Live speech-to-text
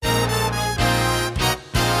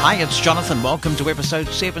Hi, it's Jonathan. Welcome to episode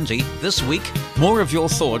 70. This week, more of your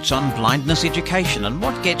thoughts on blindness education and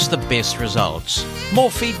what gets the best results. More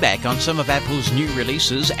feedback on some of Apple's new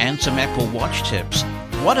releases and some Apple Watch tips.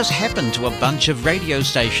 What has happened to a bunch of radio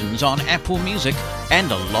stations on Apple Music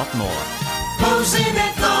and a lot more. Mosen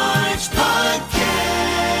at Large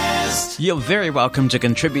Podcast. You're very welcome to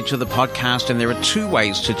contribute to the podcast, and there are two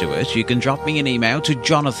ways to do it. You can drop me an email to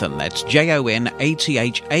Jonathan, that's Jonathan,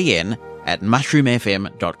 at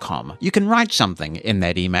mushroomfm.com. You can write something in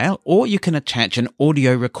that email, or you can attach an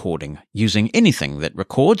audio recording using anything that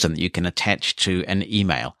records and that you can attach to an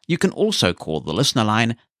email. You can also call the listener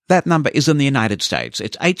line. That number is in the United States.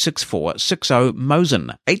 It's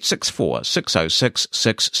 864-60-MOSEN,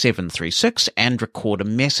 864-606-6736, and record a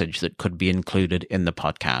message that could be included in the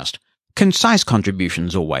podcast. Concise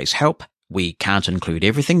contributions always help. We can't include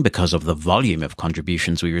everything because of the volume of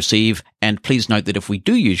contributions we receive, and please note that if we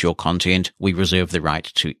do use your content, we reserve the right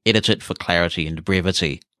to edit it for clarity and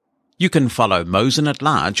brevity. You can follow Mosen at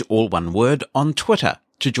Large, all one word, on Twitter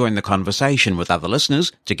to join the conversation with other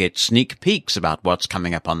listeners, to get sneak peeks about what's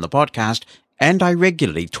coming up on the podcast, and I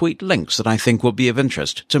regularly tweet links that I think will be of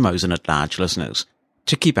interest to Mosen at Large listeners.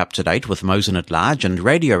 To keep up to date with Mosen at Large and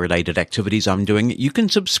radio-related activities I'm doing, you can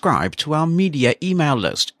subscribe to our media email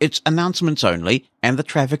list. It's announcements only, and the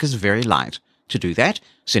traffic is very light. To do that,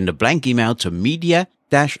 send a blank email to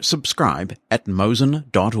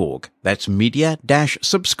media-subscribe@mosen.org. That's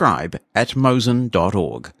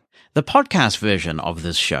media-subscribe@mosen.org. The podcast version of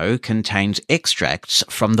this show contains extracts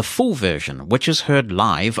from the full version, which is heard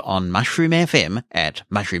live on Mushroom FM at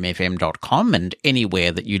mushroomfm.com and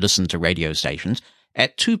anywhere that you listen to radio stations,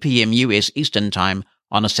 at 2 p.m. US Eastern Time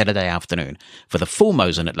on a Saturday afternoon. For the full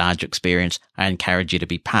Mosen at Large experience, I encourage you to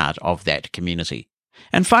be part of that community.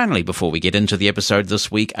 And finally, before we get into the episode this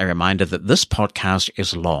week, a reminder that this podcast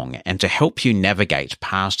is long, and to help you navigate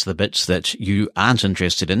past the bits that you aren't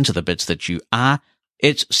interested in to the bits that you are,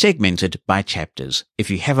 it's segmented by chapters. If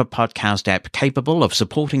you have a podcast app capable of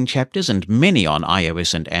supporting chapters, and many on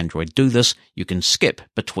iOS and Android do this, you can skip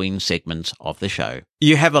between segments of the show.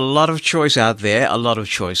 You have a lot of choice out there, a lot of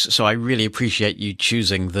choice, so I really appreciate you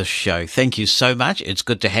choosing this show. Thank you so much. It's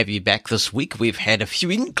good to have you back this week. We've had a few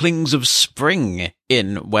inklings of spring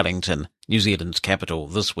in Wellington, New Zealand's capital,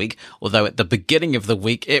 this week, although at the beginning of the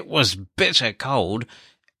week it was bitter cold.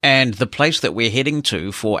 And the place that we're heading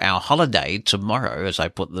to for our holiday tomorrow, as I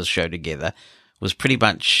put this show together, was pretty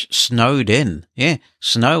much snowed in. Yeah,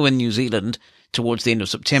 snow in New Zealand towards the end of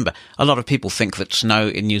September. A lot of people think that snow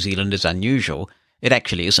in New Zealand is unusual. It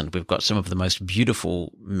actually isn't. We've got some of the most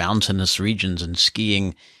beautiful mountainous regions and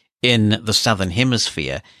skiing in the southern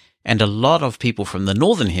hemisphere. And a lot of people from the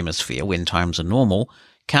northern hemisphere, when times are normal,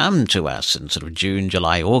 come to us in sort of June,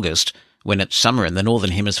 July, August, when it's summer in the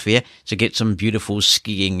northern hemisphere, to get some beautiful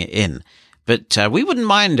skiing in. But we wouldn't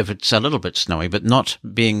mind if it's a little bit snowy, but not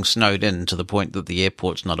being snowed in to the point that the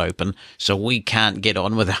airport's not open, so we can't get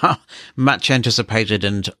on with our much anticipated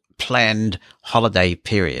and planned holiday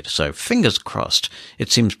period. So fingers crossed.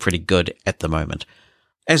 It seems pretty good at the moment.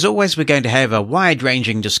 As always, we're going to have a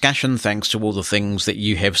wide-ranging discussion thanks to all the things that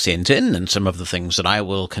you have sent in and some of the things that I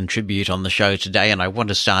will contribute on the show today, and I want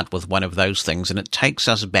to start with one of those things, and it takes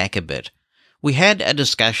us back a bit. We had a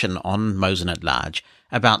discussion on Mosen at Large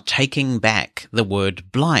about taking back the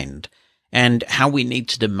word blind and how we need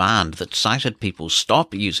to demand that sighted people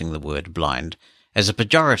stop using the word blind as a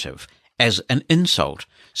pejorative, as an insult.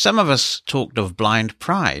 Some of us talked of blind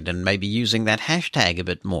pride and maybe using that hashtag a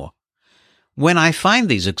bit more. When I find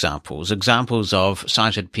these examples of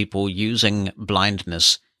sighted people using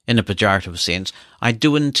blindness in a pejorative sense, I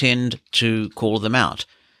do intend to call them out.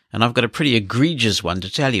 And I've got a pretty egregious one to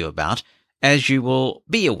tell you about. As you will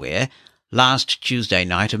be aware, last Tuesday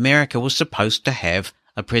night, America was supposed to have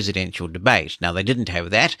a presidential debate. Now, they didn't have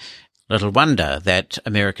that. Little wonder that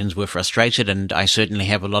Americans were frustrated, and I certainly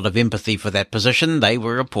have a lot of empathy for that position. They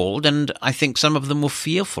were appalled, and I think some of them were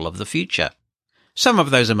fearful of the future. Some of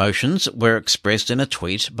those emotions were expressed in a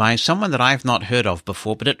tweet by someone that I've not heard of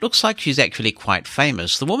before, but it looks like she's actually quite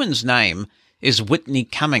famous. The woman's name is Whitney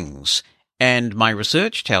Cummings, and my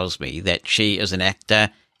research tells me that she is an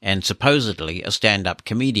actor and supposedly a stand-up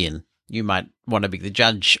comedian. You might want to be the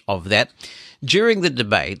judge of that. During the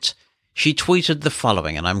debate, she tweeted the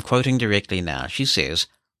following, and I'm quoting directly now. She says,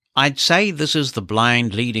 "I'd say this is the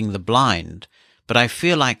blind leading the blind, but I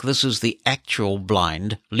feel like this is the actual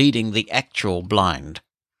blind leading the actual blind."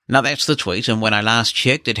 Now that's the tweet, and when I last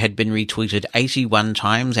checked, it had been retweeted 81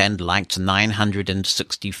 times and liked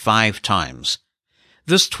 965 times.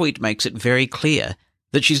 This tweet makes it very clear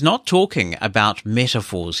that she's not talking about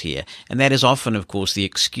metaphors here, and that is often, of course, the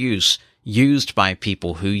excuse used by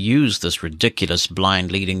people who use this ridiculous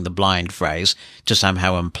blind leading the blind phrase to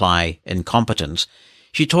somehow imply incompetence.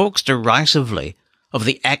 She talks derisively of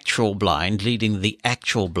the actual blind leading the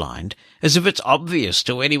actual blind, as if it's obvious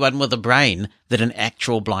to anyone with a brain that an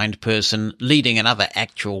actual blind person leading another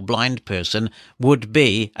actual blind person would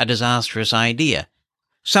be a disastrous idea.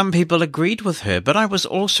 Some people agreed with her, but I was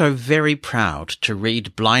also very proud to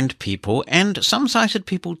read blind people, and some sighted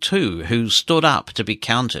people too, who stood up to be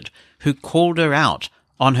counted, who called her out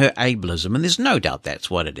on her ableism, and there's no doubt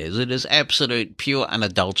that's what it is. It is absolute, pure,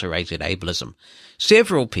 unadulterated ableism.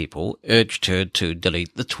 Several people urged her to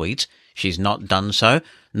delete the tweet. She's not done so,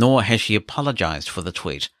 nor has she apologized for the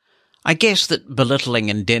tweet. I guess that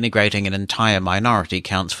belittling and denigrating an entire minority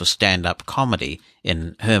counts for stand-up comedy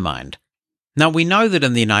in her mind. Now, we know that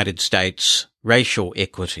in the United States, racial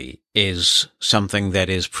equity is something that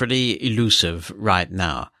is pretty elusive right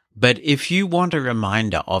now. But if you want a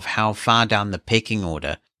reminder of how far down the pecking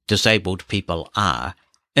order disabled people are,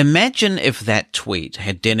 imagine if that tweet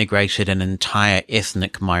had denigrated an entire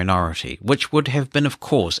ethnic minority, which would have been, of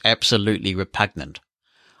course, absolutely repugnant.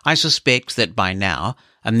 I suspect that by now,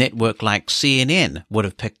 a network like CNN would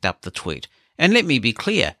have picked up the tweet. And let me be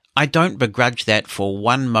clear, I don't begrudge that for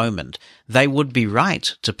one moment. They would be right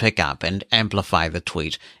to pick up and amplify the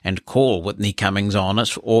tweet and call Whitney Cummings on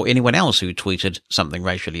it or anyone else who tweeted something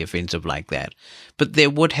racially offensive like that. But there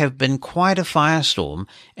would have been quite a firestorm,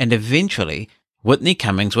 and eventually Whitney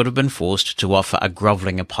Cummings would have been forced to offer a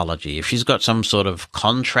grovelling apology. If she's got some sort of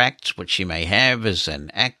contract, which she may have as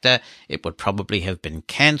an actor, it would probably have been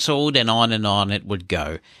cancelled, and on it would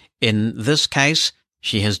go. In this case,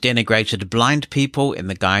 she has denigrated blind people in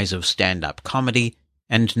the guise of stand-up comedy,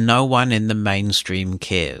 and no one in the mainstream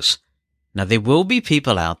cares. Now, there will be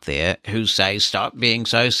people out there who say, stop being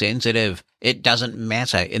so sensitive. It doesn't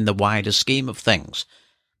matter in the wider scheme of things.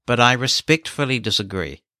 But I respectfully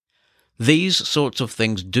disagree. These sorts of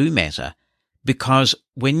things do matter, because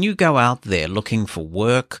when you go out there looking for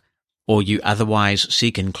work, or you otherwise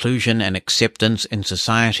seek inclusion and acceptance in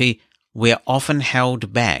society, we're often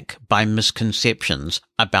held back by misconceptions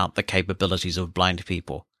about the capabilities of blind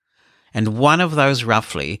people. And one of those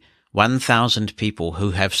roughly 1,000 people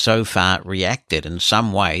who have so far reacted in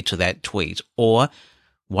some way to that tweet, or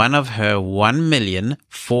one of her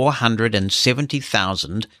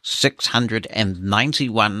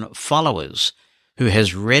 1,470,691 followers who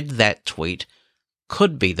has read that tweet,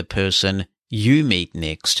 could be the person you meet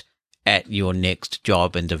next at your next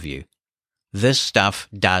job interview. This stuff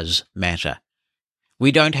does matter.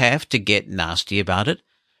 We don't have to get nasty about it,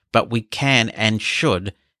 but we can and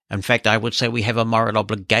should, in fact, I would say we have a moral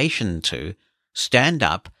obligation to stand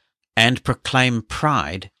up and proclaim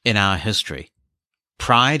pride in our history.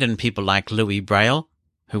 Pride in people like Louis Braille,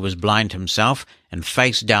 who was blind himself and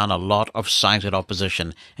faced down a lot of sighted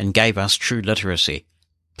opposition and gave us true literacy.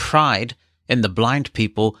 Pride in the blind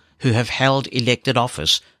people who have held elected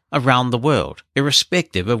office around the world,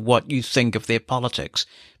 irrespective of what you think of their politics.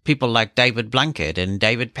 People like David Blunkett and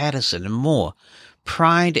David Patterson and more.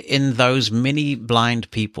 Pride in those many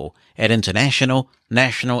blind people at international,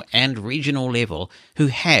 national and regional level who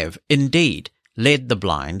have, indeed, led the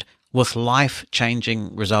blind with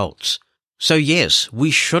life-changing results. So yes,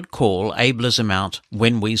 we should call ableism out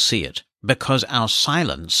when we see it, because our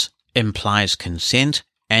silence implies consent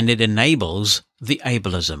and it enables the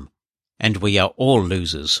ableism. And we are all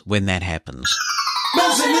losers when that happens.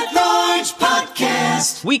 Buzzin' at Large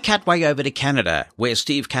Podcast. We cut way over to Canada, where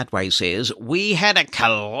Steve Cutway says, we had a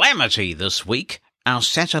calamity this week. Our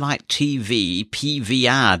satellite TV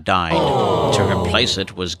PVR died. To replace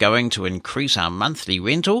it was going to increase our monthly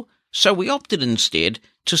rental, so we opted instead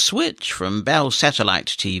to switch from Bell Satellite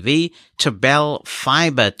TV to Bell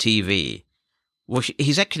Fibre TV. Well,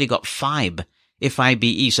 he's actually got Fibe,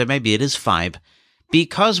 F-I-B-E, so maybe it is Fibe.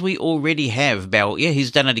 Because we already have Bell, yeah,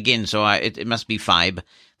 he's done it again, so it must be Fibe.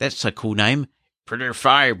 That's a cool name. Pretty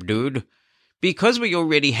Fibe, dude. Because we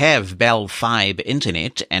already have Bell Fibe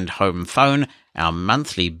Internet and home phone, our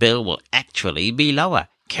monthly bill will actually be lower.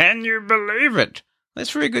 Can you believe it?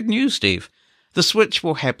 That's very good news, Steve. The switch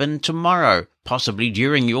will happen tomorrow, possibly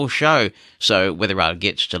during your show, so whether I'll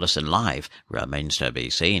get to listen live remains to be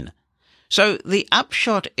seen. So the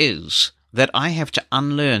upshot is that I have to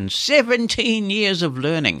unlearn 17 years of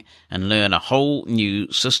learning and learn a whole new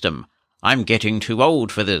system. I'm getting too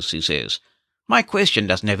old for this, he says. My question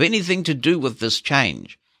doesn't have anything to do with this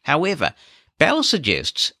change. However, Bell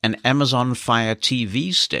suggests an Amazon Fire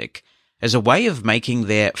TV stick as a way of making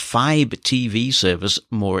their Fibe TV service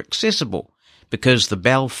more accessible, because the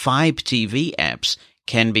Bell Fibe TV apps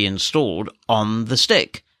can be installed on the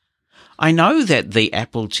stick. I know that the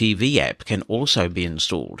Apple TV app can also be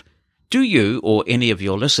installed. Do you or any of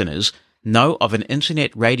your listeners know of an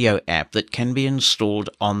internet radio app that can be installed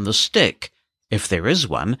on the stick? If there is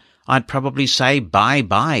one, I'd probably say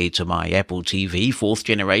bye-bye to my Apple TV 4th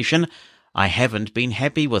generation. I haven't been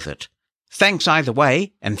happy with it. Thanks either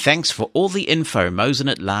way, and thanks for all the info Mosen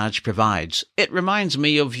at Large provides. It reminds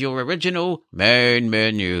me of your original Main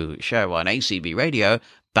Menu show on ACB Radio,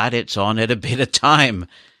 but it's on at a better time.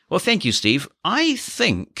 Well, thank you, Steve. I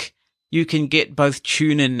think you can get both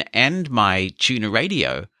TuneIn and my Tuner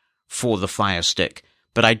Radio for the Fire Stick,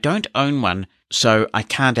 but I don't own one, so I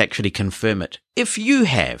can't actually confirm it. If you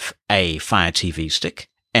have a Fire TV stick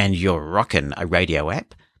and you're rocking a radio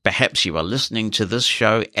app, perhaps you are listening to this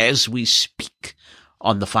show as we speak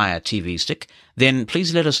on the Fire TV stick, then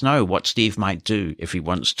please let us know what Steve might do if he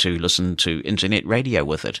wants to listen to internet radio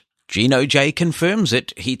with it. Gino J confirms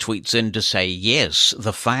it. He tweets in to say, yes,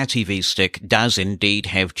 the Fire TV stick does indeed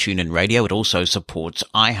have TuneIn Radio. It also supports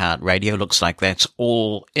iHeartRadio. Looks like that's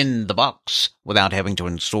all in the box without having to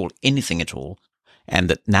install anything at all. And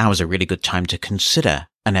that now is a really good time to consider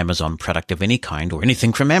an Amazon product of any kind or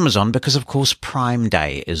anything from Amazon because, of course, Prime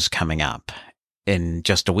Day is coming up in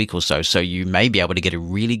just a week or so. So you may be able to get a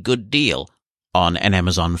really good deal on an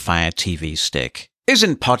Amazon Fire TV stick.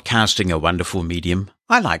 Isn't podcasting a wonderful medium?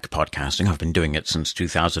 I like podcasting. I've been doing it since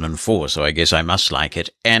 2004, so I guess I must like it.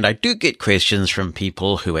 And I do get questions from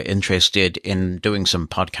people who are interested in doing some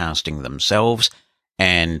podcasting themselves.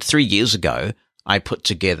 And 3 years ago, I put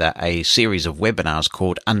together a series of webinars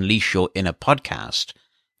called Unleash Your Inner Podcast.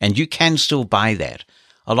 And you can still buy that.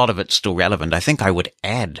 A lot of it's still relevant. I think I would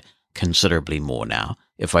add considerably more now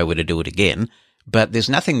if I were to do it again. But there's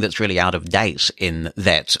nothing that's really out of date in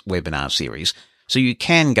that webinar series. So you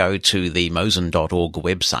can go to the mosen.org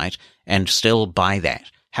website and still buy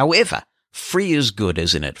that. However, free is good,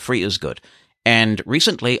 isn't it? Free is good. And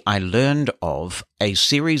recently I learned of a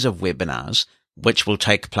series of webinars which will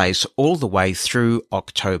take place all the way through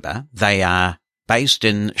October. They are based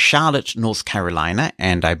in Charlotte, North Carolina,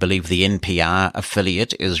 and I believe the NPR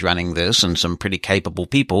affiliate is running this and some pretty capable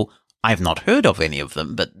people. I've not heard of any of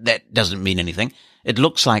them, but that doesn't mean anything. It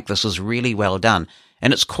looks like this is really well done,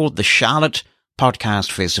 and it's called the Charlotte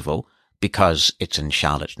Podcast Festival because it's in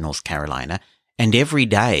Charlotte, North Carolina, and every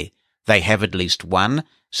day they have at least one,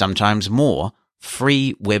 sometimes more,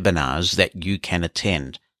 free webinars that you can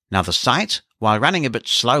attend. Now, the site, while running a bit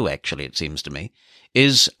slow, actually, it seems to me,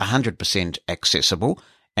 is 100% accessible,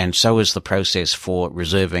 and so is the process for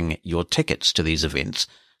reserving your tickets to these events.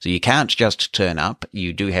 So you can't just turn up.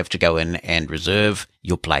 You do have to go in and reserve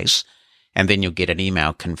your place, and then you'll get an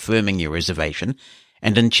email confirming your reservation.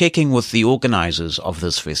 And in checking with the organizers of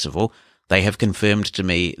this festival, they have confirmed to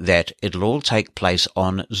me that it'll all take place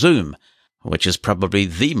on Zoom, which is probably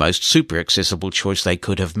the most super accessible choice they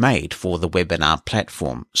could have made for the webinar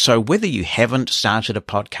platform. So whether you haven't started a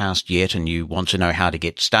podcast yet and you want to know how to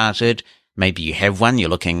get started, maybe you have one, you're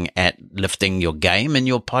looking at lifting your game in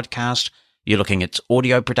your podcast, you're looking at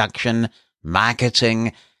audio production,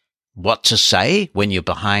 marketing, what to say when you're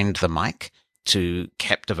behind the mic to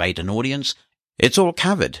captivate an audience, it's all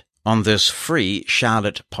covered on this free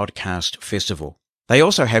Charlotte Podcast Festival. They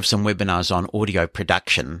also have some webinars on audio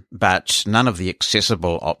production, but none of the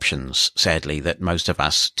accessible options, sadly, that most of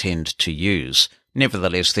us tend to use.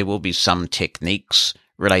 Nevertheless, there will be some techniques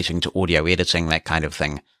relating to audio editing, that kind of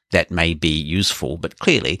thing, that may be useful, but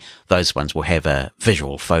clearly those ones will have a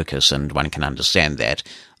visual focus, and one can understand that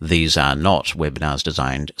these are not webinars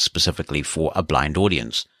designed specifically for a blind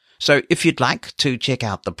audience. So if you'd like to check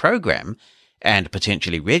out the program and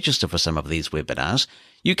potentially register for some of these webinars,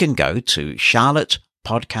 you can go to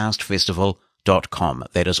charlottepodcastfestival.com.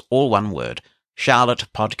 That is all one word,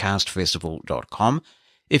 charlottepodcastfestival.com.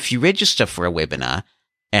 If you register for a webinar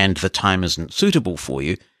and the time isn't suitable for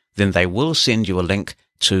you, then they will send you a link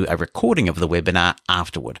to a recording of the webinar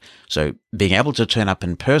afterward. So being able to turn up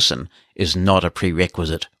in person is not a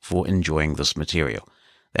prerequisite for enjoying this material.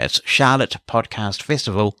 That's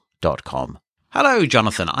charlottepodcastfestival.com. Hello,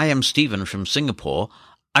 Jonathan. I am Stephen from Singapore.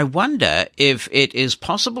 I wonder if it is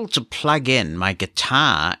possible to plug in my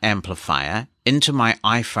guitar amplifier into my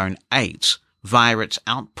iPhone 8 via its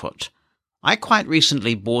output. I quite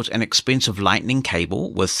recently bought an expensive lightning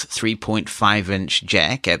cable with 3.5-inch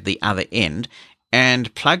jack at the other end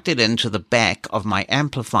and plugged it into the back of my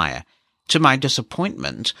amplifier. To my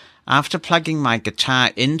disappointment, after plugging my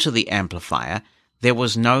guitar into the amplifier, there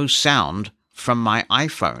was no sound from my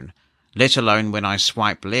iPhone, let alone when I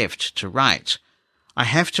swipe left to right. I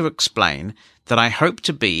have to explain that I hope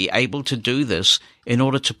to be able to do this in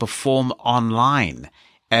order to perform online,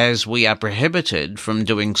 as we are prohibited from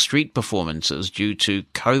doing street performances due to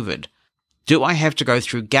COVID. Do I have to go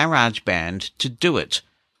through GarageBand to do it?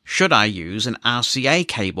 Should I use an RCA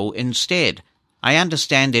cable instead? I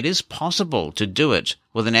understand it is possible to do it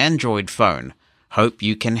with an Android phone. Hope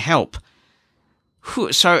you can help.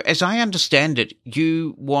 So, as I understand it,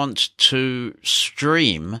 you want to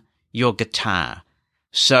stream your guitar.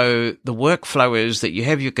 So the workflow is that you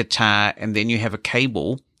have your guitar and then you have a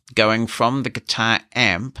cable going from the guitar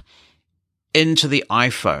amp into the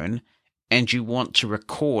iPhone, and you want to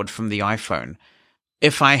record from the iPhone.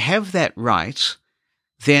 If I have that right,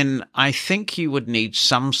 then I think you would need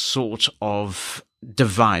some sort of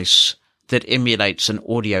device that emulates an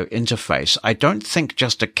audio interface. I don't think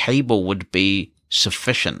just a cable would be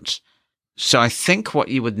sufficient. So I think what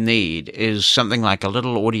you would need is something like a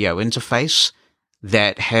little audio interface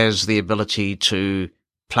that has the ability to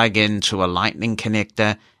plug into a lightning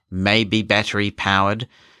connector, maybe battery powered,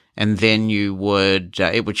 and then you would,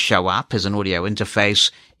 it would show up as an audio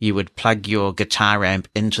interface. You would plug your guitar amp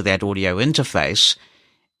into that audio interface,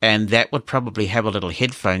 and that would probably have a little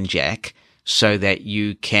headphone jack so that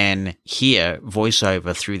you can hear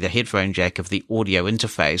voiceover through the headphone jack of the audio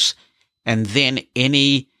interface, and then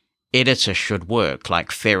any editor should work, like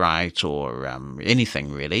Ferrite or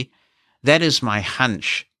anything really. That is my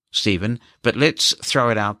hunch, Stephen, but let's throw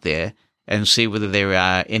it out there and see whether there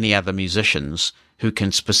are any other musicians who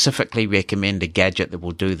can specifically recommend a gadget that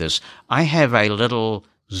will do this. I have a little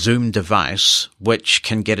Zoom device which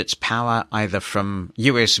can get its power either from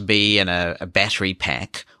USB and a battery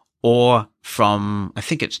pack, or from, I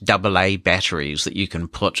think it's AA batteries that you can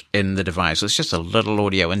put in the device. It's just a little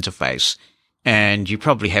audio interface. And you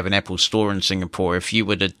probably have an Apple Store in Singapore. If you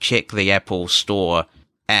were to check the Apple Store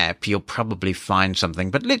app, you'll probably find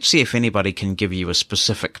something, but let's see if anybody can give you a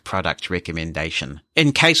specific product recommendation.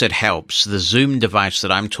 In case it helps, the Zoom device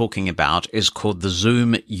that I'm talking about is called the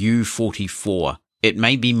Zoom U44. It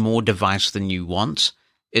may be more device than you want.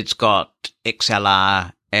 It's got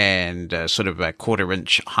XLR and sort of a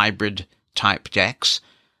 1/4-inch hybrid type jacks,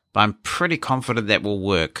 but I'm pretty confident that will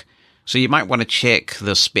work. So you might want to check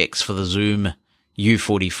the specs for the Zoom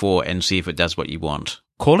U44 and see if it does what you want.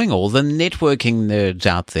 Calling all the networking nerds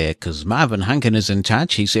out there, because Marvin Hunkin is in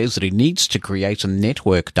touch. He says that he needs to create a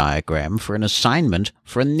network diagram for an assignment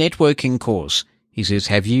for a networking course. He says,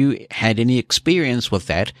 have you had any experience with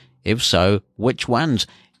that? If so, which ones?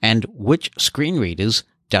 And which screen readers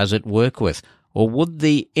does it work with? Or would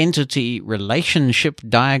the entity relationship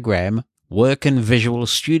diagram work in Visual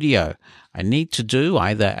Studio? I need to do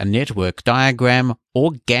either a network diagram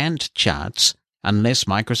or Gantt charts, unless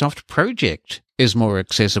Microsoft Project is more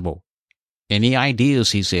accessible. Any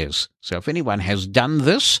ideas, he says. So if anyone has done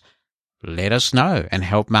this, let us know and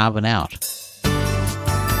help Marvin out.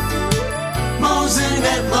 Mosen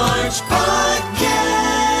at Large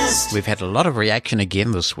Podcast. We've had a lot of reaction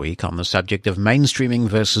again this week on the subject of mainstreaming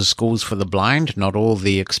versus schools for the blind. Not all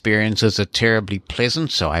the experiences are terribly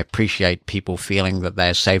pleasant, so I appreciate people feeling that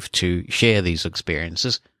they're safe to share these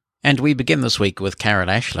experiences. And we begin this week with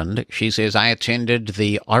Carol Ashland. She says, I attended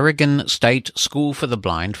the Oregon State School for the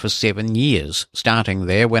Blind for 7 years, starting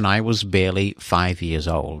there when I was barely 5 years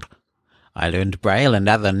old. I learned Braille and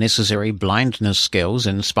other necessary blindness skills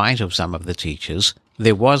in spite of some of the teachers.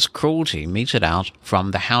 There was cruelty meted out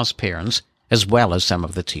from the house parents as well as some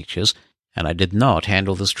of the teachers, and I did not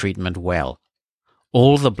handle this treatment well.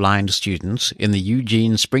 All the blind students in the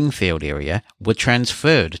Eugene-Springfield area were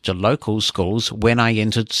transferred to local schools when I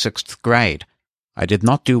entered 6th grade. I did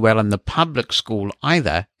not do well in the public school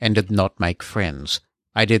either and did not make friends.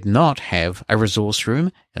 I did not have a resource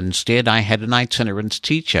room. Instead, I had an itinerant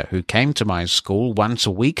teacher who came to my school once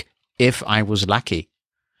a week if I was lucky.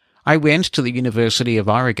 I went to the University of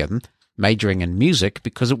Oregon, majoring in music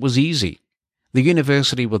because it was easy. The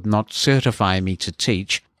university would not certify me to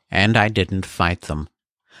teach, and I didn't fight them.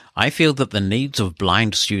 I feel that the needs of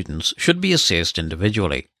blind students should be assessed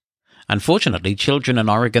individually. Unfortunately, children in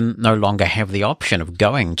Oregon no longer have the option of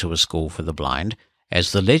going to a school for the blind,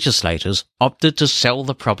 as the legislators opted to sell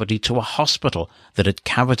the property to a hospital that had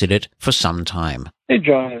coveted it for some time. Hey,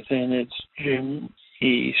 Jonathan, it's Jim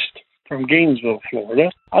East from Gainesville,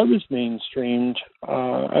 Florida. I was mainstreamed.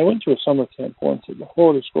 I went to a summer camp once at the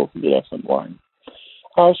Florida School for the Deaf and Blind.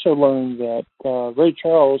 I also learned that Ray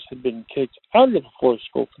Charles had been kicked out of the Florida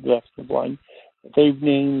School for the Deaf and Blind. They've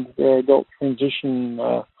named their adult transition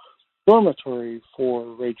dormitory for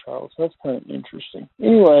Ray Charles. That's kind of interesting.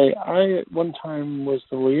 Anyway, I at one time was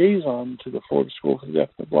the liaison to the Florida School for the Deaf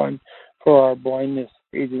and Blind for our blindness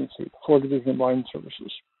agency, Florida Division of Blind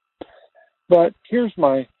Services. But here's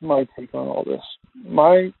my take on all this.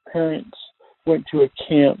 My parents went to a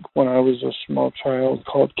camp when I was a small child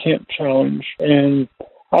called Camp Challenge, and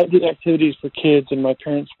I did activities for kids, and my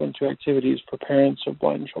parents went to activities for parents of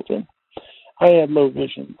blind children. I had low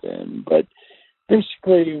vision then, but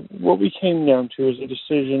basically what we came down to is a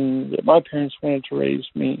decision that my parents wanted to raise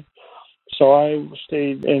me. So I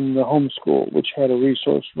stayed in the home school, which had a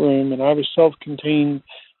resource room, and I was self-contained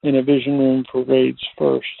in a vision room for grades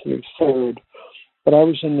 1st through 3rd. But I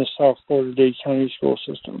was in the South Florida Dade County school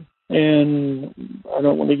system. And I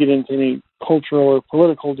don't want to get into any cultural or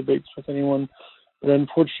political debates with anyone, but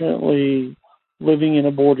unfortunately, living in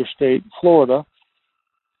a border state, Florida,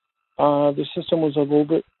 the system was a little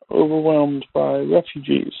bit overwhelmed by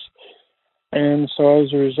refugees. And so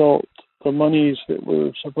as a result, the monies that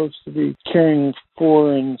were supposed to be caring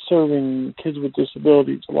for and serving kids with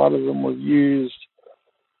disabilities, a lot of them were used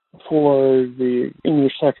for the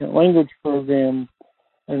English Second Language program.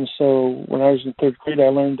 And so when I was in 3rd grade, I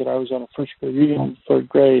learned that I was on a first grade reading in 3rd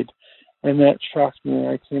grade. And that shocked me.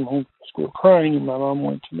 I came home from school crying, and my mom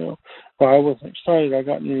wanted to know why I wasn't excited. I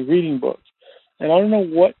got a new reading book. And I don't know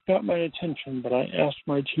what got my attention, but I asked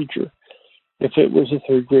my teacher if it was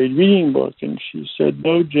a 3rd grade reading book. And she said,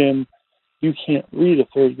 "No, Jim, you can't read a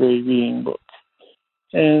 3rd grade reading book."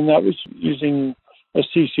 And that was using a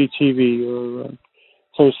CCTV or a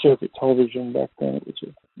closed circuit television. Back then it was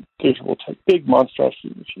a visual type, big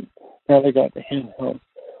monstrosity machine. Now they got the handheld.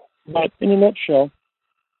 But in a nutshell,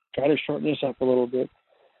 try to shorten this up a little bit.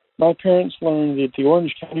 My parents learned that the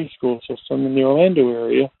Orange County school system in the Orlando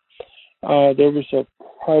area, there was a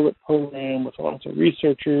pilot program with lots of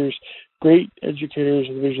researchers, great educators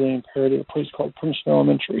of the visually impaired at a place called Princeton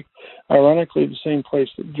Elementary. Ironically, the same place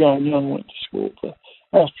that John Young went to school, the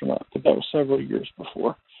astronaut, but that was several years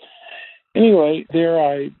before. Anyway, there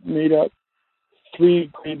I made up 3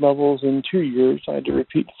 grade levels in 2 years. I had to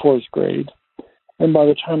repeat the 4th grade. And by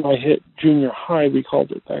the time I hit junior high, we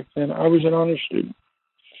called it back then, I was an honor student.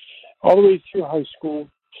 All the way through high school,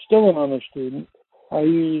 still an honor student.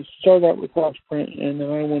 I started out with large print, and then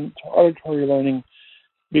I went to auditory learning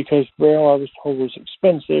because Braille, I was told, was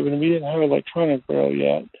expensive, and we didn't have electronic Braille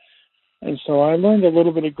yet. And so I learned a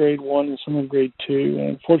little bit of grade 1 and some of grade 2, and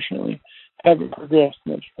unfortunately haven't progressed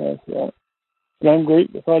much past that. And I'm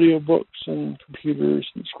great with audiobooks and computers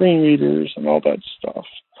and screen readers and all that stuff.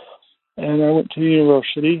 And I went to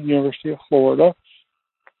University of Florida.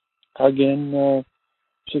 Again,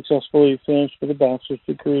 successfully finished with a bachelor's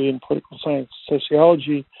degree in political science and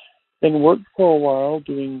sociology, then worked for a while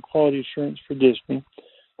doing quality assurance for Disney.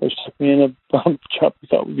 They stuck me in a job we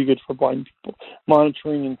thought would be good for blind people,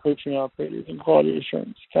 monitoring and coaching operators and quality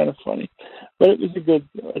assurance. Kind of funny, but it was a good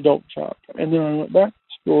adult job. And then I went back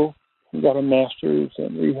to school and got a master's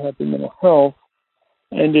in rehab and mental health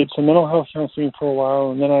and did some mental health counseling for a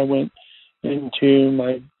while. And then I went into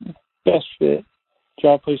my best fit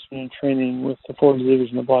job placement and training with the Florida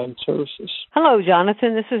Division of Blind Services. Hello,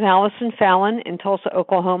 Jonathan. This is Allison Fallon in Tulsa,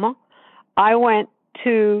 Oklahoma. I went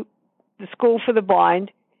to the School for the Blind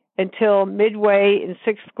until midway in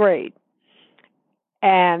 6th grade.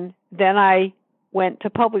 And then I went to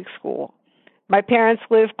public school. My parents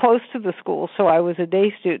lived close to the school, so I was a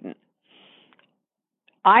day student.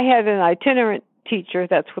 I had an itinerant teacher,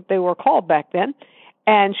 that's what they were called back then,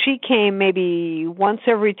 and she came maybe once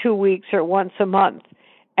every 2 weeks or once a month.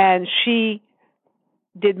 And she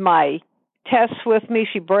did my tests with me.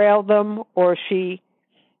 She brailled them or she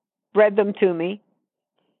read them to me.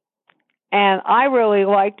 And I really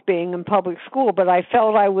liked being in public school, but I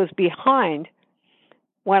felt I was behind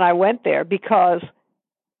when I went there because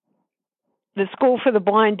the School for the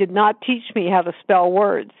Blind did not teach me how to spell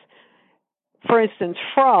words. For instance,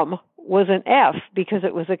 from was an F because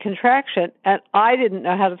it was a contraction, and I didn't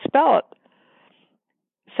know how to spell it.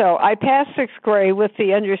 So I passed 6th grade with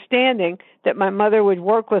the understanding that my mother would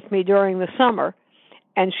work with me during the summer,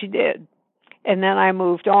 and she did. And then I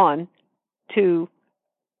moved on to,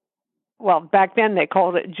 well, back then they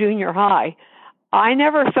called it junior high. I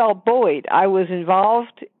never felt bullied. I was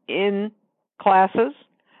involved in classes.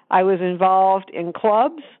 I was involved in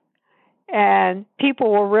clubs, and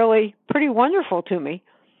people were really pretty wonderful to me.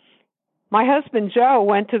 My husband, Joe,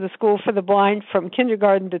 went to the School for the Blind from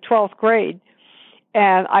kindergarten to 12th grade,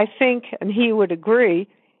 and I think, and he would agree,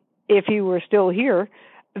 if he were still here,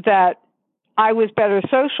 that I was better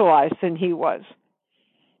socialized than he was.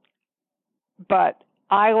 But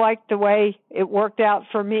I liked the way it worked out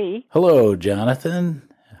for me. Hello, Jonathan.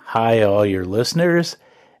 Hi, all your listeners.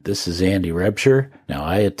 This is Andy Rebsher. Now,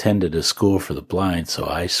 I attended a school for the blind, so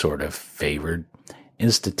I sort of favored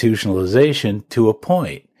institutionalization to a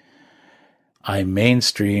point. I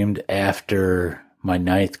mainstreamed after my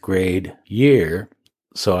 9th grade year,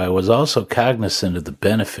 so I was also cognizant of the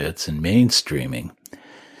benefits in mainstreaming.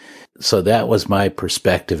 So that was my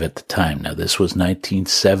perspective at the time. Now, this was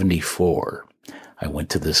 1974. I went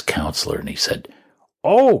to this counselor and he said,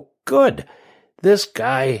 "Oh, good. This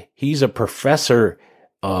guy, he's a professor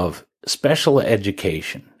of special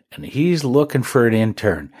education and he's looking for an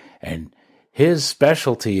intern and his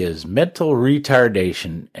specialty is mental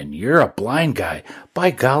retardation and you're a blind guy.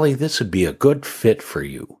 By golly, this would be a good fit for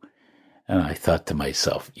you." And I thought to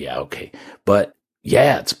myself, yeah, okay. But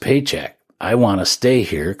yeah, it's a paycheck. I want to stay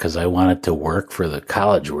here because I wanted to work for the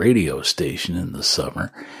college radio station in the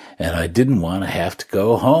summer and I didn't want to have to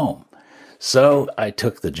go home. So I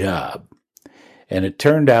took the job. And it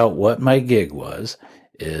turned out what my gig was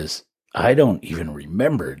is I don't even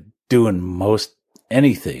remember doing most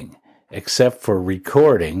anything except for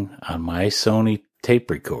recording on my Sony tape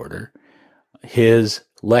recorder his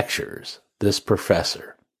lectures, this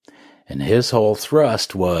professor. And his whole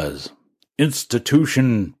thrust was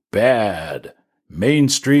institution bad,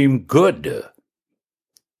 mainstream good.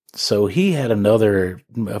 So he had another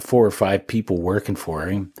 4 or 5 people working for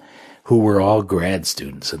him who were all grad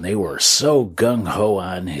students, and they were so gung-ho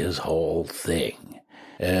on his whole thing.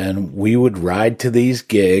 And we would ride to these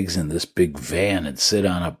gigs in this big van and sit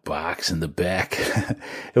on a box in the back.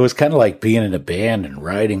 It was kind of like being in a band and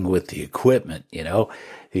riding with the equipment, you know.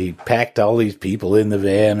 He packed all these people in the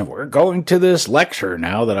van. We're going to this lecture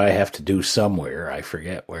now that I have to do somewhere. I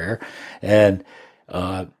forget where. And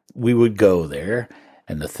we would go there.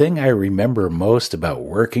 And the thing I remember most about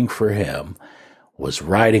working for him was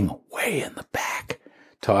riding way in the back,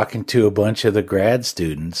 talking to a bunch of the grad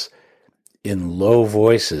students in low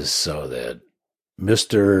voices so that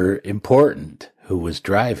Mr. Important, who was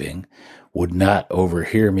driving, would not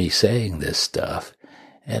overhear me saying this stuff.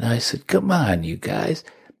 And I said, come on, you guys.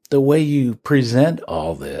 The way you present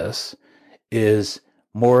all this is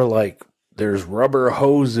more like there's rubber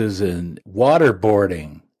hoses and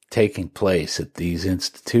waterboarding taking place at these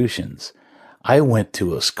institutions. I went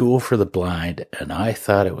to a school for the blind and I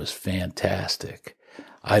thought it was fantastic.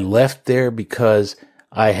 I left there because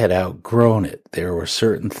I had outgrown it. There were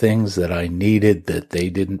certain things that I needed that they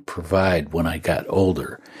didn't provide when I got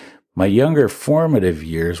older. My younger formative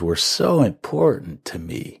years were so important to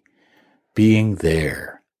me, being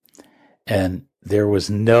there. And there was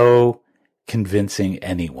no convincing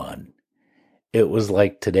anyone. It was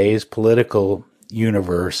like today's political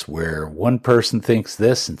universe where one person thinks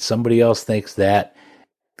this and somebody else thinks that.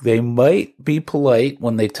 They might be polite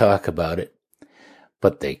when they talk about it,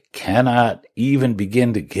 but they cannot even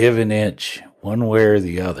begin to give an inch one way or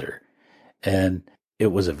the other. And it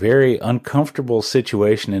was a very uncomfortable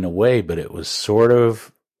situation in a way, but it was sort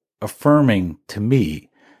of affirming to me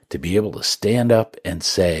to be able to stand up and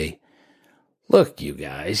say, look, you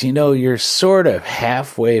guys, you know, you're sort of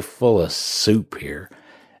halfway full of soup here.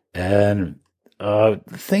 And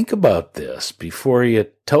think about this before you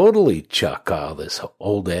totally chuck all this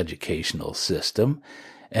old educational system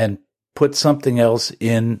and put something else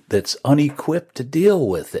in that's unequipped to deal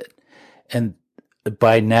with it. And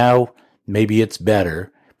by now, maybe it's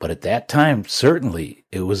better. But at that time, certainly,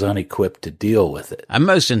 it was unequipped to deal with it. A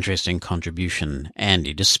most interesting contribution,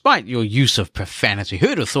 Andy. Despite your use of profanity,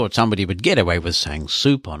 who'd have thought somebody would get away with saying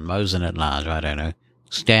soup on Mosen at Large? I don't know.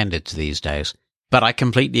 Standards these days. But I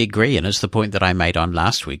completely agree, and it's the point that I made on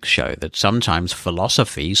last week's show, that sometimes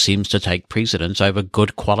philosophy seems to take precedence over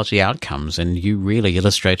good quality outcomes, and you really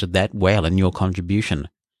illustrated that well in your contribution.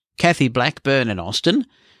 Kathy Blackburn in Austin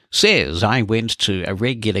says, I went to a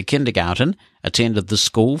regular kindergarten, attended the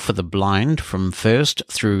school for the blind from 1st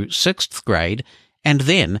through 6th grade, and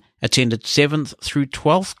then attended 7th through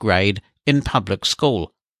 12th grade in public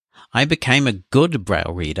school. I became a good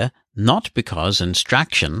Braille reader, not because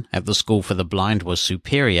instruction at the school for the blind was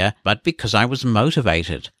superior, but because I was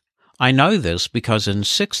motivated. I know this because in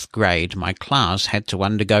 6th grade my class had to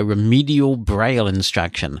undergo remedial Braille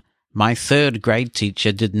instruction. My 3rd grade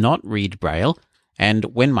teacher did not read Braille, and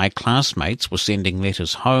when my classmates were sending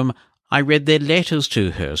letters home, I read their letters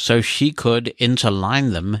to her so she could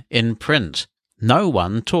interline them in print. No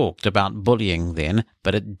one talked about bullying then,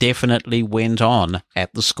 but it definitely went on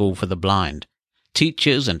at the school for the blind.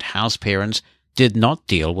 Teachers and house parents did not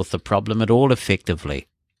deal with the problem at all effectively.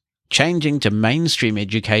 Changing to mainstream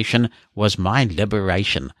education was my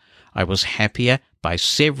liberation. I was happier by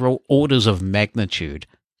several orders of magnitude.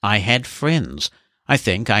 I had friends. I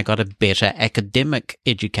think I got a better academic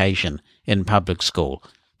education in public school,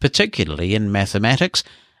 particularly in mathematics,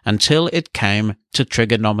 until it came to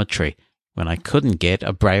trigonometry. when I couldn't get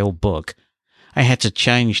a Braille book. I had to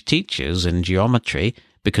change teachers in geometry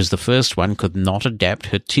because the first one could not adapt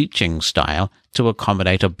her teaching style to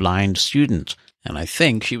accommodate a blind student, and I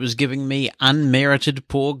think she was giving me unmerited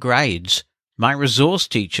poor grades. My resource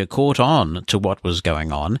teacher caught on to what was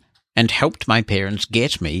going on and helped my parents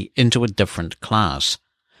get me into a different class.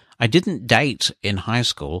 I didn't date in high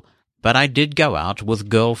school, but I did go out with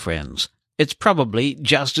girlfriends. It's probably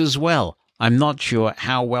just as well. I'm not sure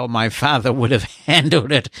how well my father would have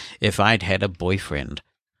handled it if I'd had a boyfriend.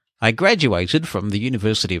 I graduated from the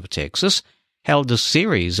University of Texas, held a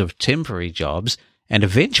series of temporary jobs, and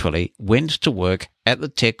eventually went to work at the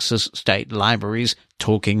Texas State Library's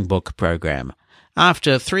Talking Book program.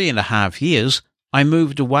 After 3.5 years, I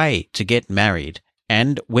moved away to get married,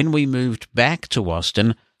 and when we moved back to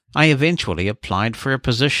Austin, I eventually applied for a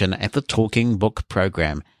position at the Talking Book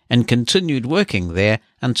program and continued working there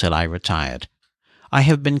until I retired. I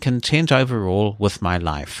have been content overall with my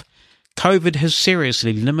life. COVID has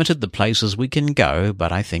seriously limited the places we can go,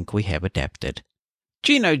 but I think we have adapted.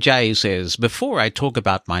 Gino J says, before I talk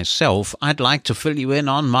about myself, I'd like to fill you in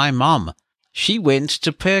on my mom. She went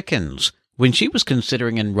to Perkins. When she was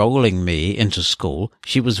considering enrolling me into school,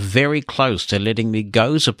 she was very close to letting me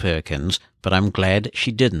go to Perkins, but I'm glad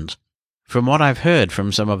she didn't. From what I've heard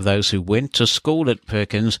from some of those who went to school at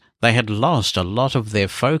Perkins, they had lost a lot of their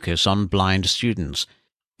focus on blind students.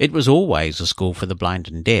 It was always a school for the blind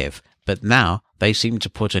and deaf, but now they seem to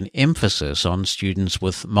put an emphasis on students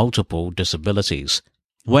with multiple disabilities.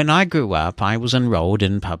 When I grew up, I was enrolled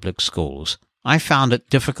in public schools. I found it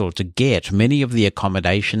difficult to get many of the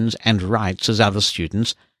accommodations and rights as other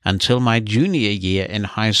students until my junior year in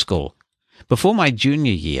high school. Before my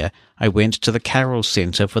junior year, I went to the Carroll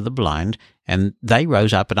Center for the Blind, and they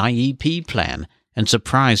wrote up an IEP plan and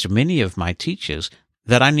surprised many of my teachers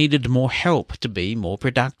that I needed more help to be more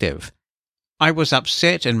productive. I was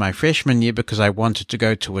upset in my freshman year because I wanted to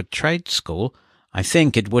go to a trade school. I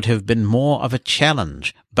think it would have been more of a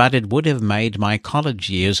challenge, but it would have made my college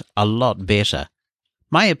years a lot better.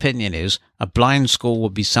 My opinion is a blind school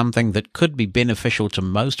would be something that could be beneficial to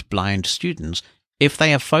most blind students if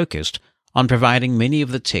they are focused on providing many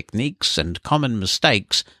of the techniques and common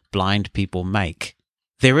mistakes blind people make.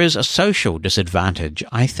 There is a social disadvantage,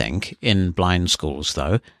 I think, in blind schools,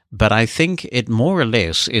 though, but I think it more or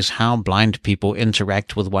less is how blind people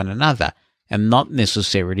interact with one another, and not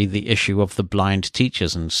necessarily the issue of the blind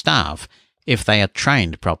teachers and staff, if they are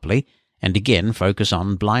trained properly, and again focus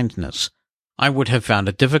on blindness. I would have found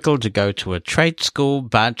it difficult to go to a trade school,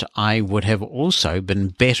 but I would have also been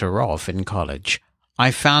better off in college.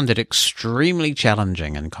 I found it extremely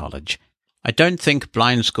challenging in college. I don't think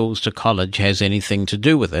blind schools to college has anything to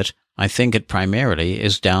do with it. I think it primarily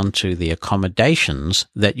is down to the accommodations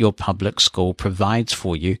that your public school provides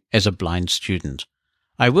for you as a blind student.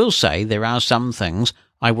 I will say there are some things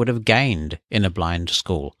I would have gained in a blind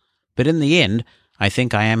school, but in the end, I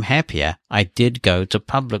think I am happier I did go to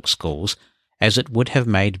public schools, as it would have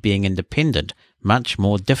made being independent much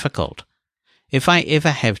more difficult. If I ever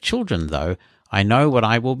have children, though, I know what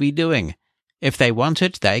I will be doing. If they want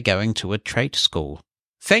it, they're going to a trade school.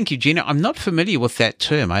 Thank you, Gina. I'm not familiar with that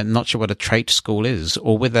term. I'm not sure what a trade school is,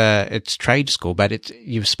 or whether it's trade school, but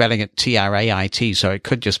you're spelling it T-R-A-I-T, so it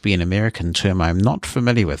could just be an American term I'm not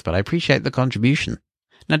familiar with, but I appreciate the contribution.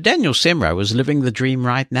 Now, Daniel Semro is living the dream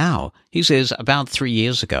right now. He says, about 3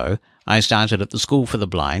 years ago, I started at the School for the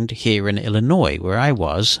Blind here in Illinois, where I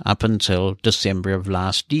was up until December of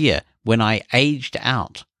last year, when I aged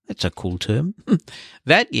out. That's a cool term.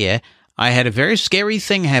 That year, I had a very scary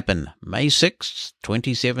thing happen, May 6th,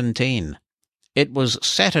 2017. It was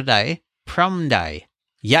Saturday, prom day.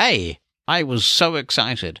 Yay! I was so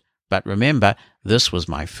excited. But remember, this was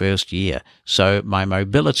my first year, so my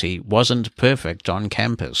mobility wasn't perfect on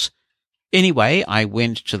campus. Anyway, I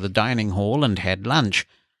went to the dining hall and had lunch.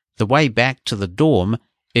 The way back to the dorm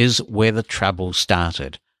is where the trouble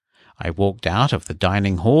started. I walked out of the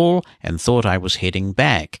dining hall and thought I was heading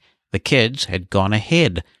back. The kids had gone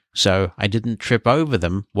ahead, so I didn't trip over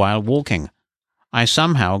them while walking. I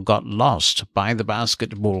somehow got lost by the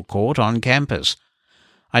basketball court on campus.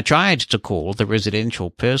 I tried to call the residential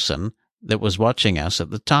person that was watching us at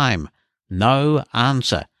the time. No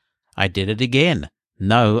answer. I did it again.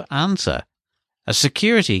 No answer. A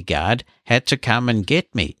security guard had to come and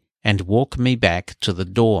get me and walk me back to the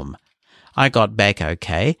dorm. I got back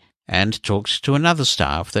okay and talked to another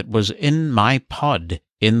staff that was in my pod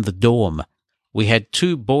in the dorm. We had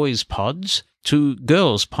 2 boys' pods, 2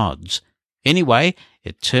 girls' pods. Anyway,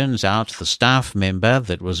 it turns out the staff member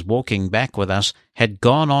that was walking back with us had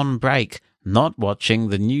gone on break, not watching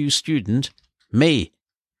the new student, me.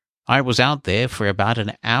 I was out there for about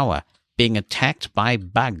an hour, being attacked by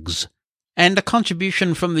bugs. And a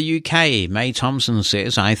contribution from the UK, May Thompson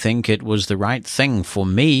says, I think it was the right thing for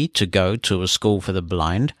me to go to a school for the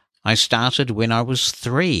blind. I started when I was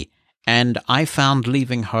 3, and I found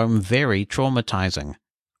leaving home very traumatizing.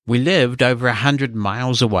 We lived over 100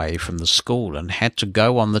 miles away from the school and had to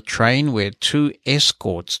go on the train where 2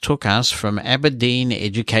 escorts took us from Aberdeen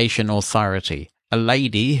Education Authority, a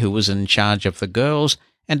lady who was in charge of the girls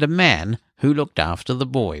and a man who looked after the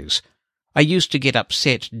boys. I used to get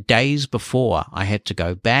upset days before I had to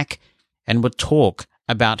go back and would talk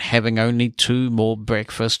about having only 2 more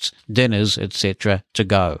breakfasts, dinners, etc. to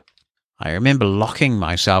go. I remember locking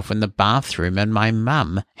myself in the bathroom and my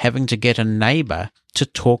mum having to get a neighbour to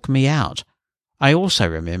talk me out. I also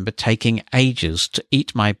remember taking ages to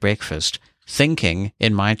eat my breakfast, thinking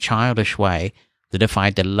in my childish way that if I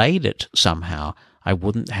delayed it somehow, I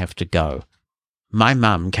wouldn't have to go. My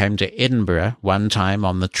mum came to Edinburgh one time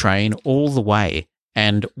on the train all the way,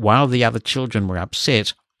 and while the other children were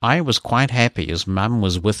upset, I was quite happy as Mum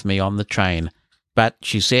was with me on the train. But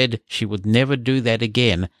she said she would never do that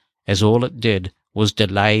again, as all it did was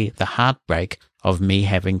delay the heartbreak of me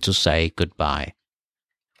having to say goodbye.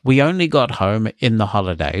 We only got home in the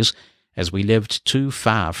holidays, as we lived too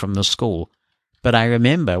far from the school, but I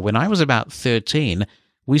remember when I was about 13,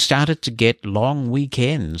 we started to get long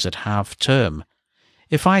weekends at half-term.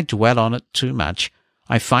 If I dwell on it too much,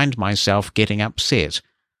 I find myself getting upset.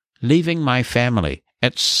 Leaving my family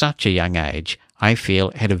at such a young age, I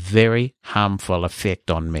feel, had a very harmful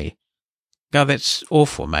effect on me. God, that's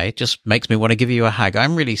awful, mate. Just makes me want to give you a hug.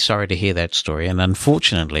 I'm really sorry to hear that story, and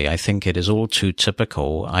unfortunately, I think it is all too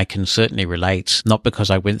typical. I can certainly relate, not because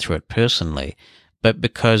I went through it personally, but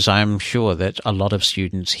because I'm sure that a lot of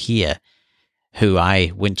students here who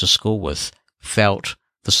I went to school with felt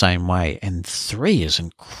the same way. And 3 is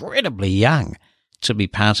incredibly young to be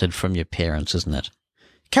parted from your parents, isn't it?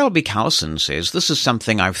 Kelby Carlson says, this is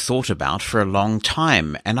something I've thought about for a long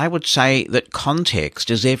time, and I would say that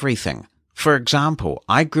context is everything. For example,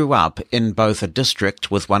 I grew up in both a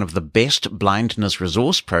district with one of the best blindness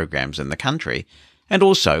resource programs in the country, and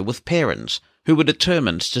also with parents who were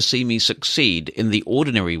determined to see me succeed in the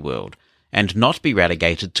ordinary world and not be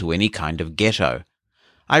relegated to any kind of ghetto.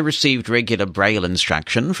 I received regular Braille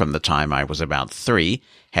instruction from the time I was about 3,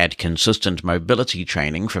 had consistent mobility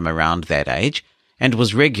training from around that age, and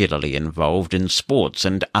was regularly involved in sports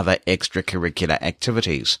and other extracurricular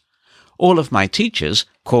activities. All of my teachers,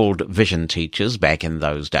 called vision teachers back in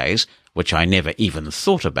those days, which I never even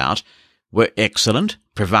thought about, were excellent,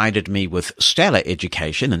 provided me with stellar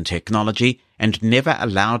education and technology, and never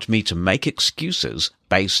allowed me to make excuses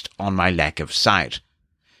based on my lack of sight.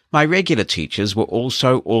 My regular teachers were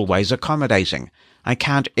also always accommodating. I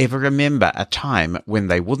can't ever remember a time when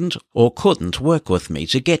they wouldn't or couldn't work with me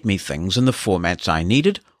to get me things in the formats I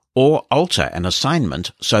needed, or alter an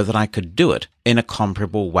assignment so that I could do it in a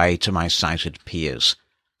comparable way to my sighted peers.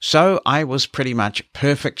 So I was pretty much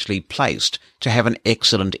perfectly placed to have an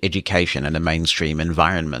excellent education in a mainstream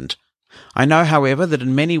environment. I know, however, that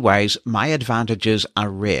in many ways my advantages are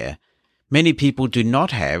rare. Many people do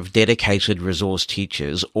not have dedicated resource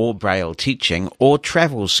teachers or Braille teaching or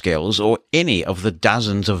travel skills or any of the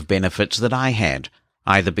dozens of benefits that I had,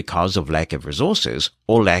 either because of lack of resources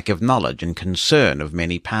or lack of knowledge and concern of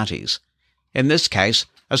many parties. In this case,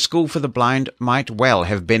 a school for the blind might well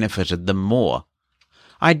have benefited them more.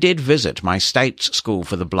 I did visit my state's school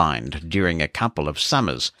for the blind during a couple of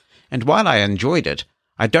summers, and while I enjoyed it,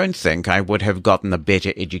 I don't think I would have gotten a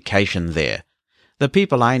better education there. The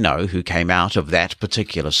people I know who came out of that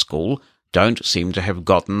particular school don't seem to have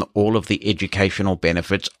gotten all of the educational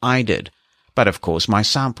benefits I did, but of course my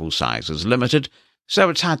sample size is limited, so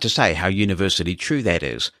it's hard to say how universally true that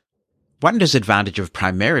is. One disadvantage of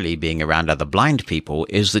primarily being around other blind people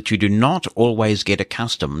is that you do not always get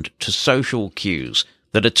accustomed to social cues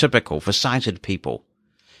that are typical for sighted people.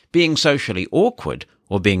 Being socially awkward,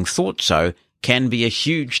 or being thought so, can be a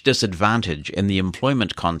huge disadvantage in the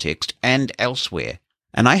employment context and elsewhere.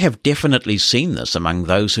 And I have definitely seen this among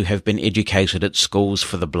those who have been educated at schools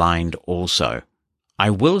for the blind also.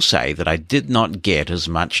 I will say that I did not get as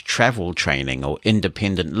much travel training or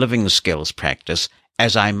independent living skills practice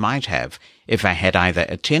as I might have if I had either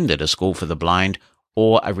attended a school for the blind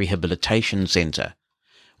or a rehabilitation centre.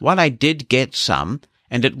 While I did get some,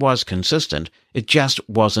 and it was consistent, it just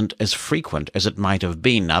wasn't as frequent as it might have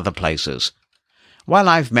been other places. While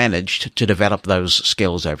I've managed to develop those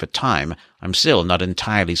skills over time, I'm still not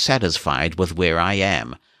entirely satisfied with where I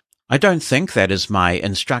am. I don't think that is my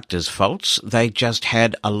instructors' faults. They just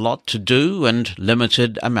had a lot to do and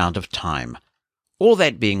limited amount of time. All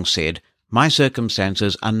that being said, my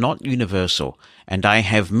circumstances are not universal, and I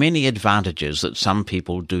have many advantages that some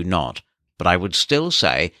people do not. But I would still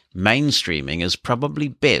say mainstreaming is probably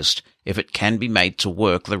best if it can be made to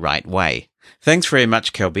work the right way. Thanks very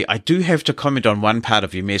much, Kelby. I do have to comment on one part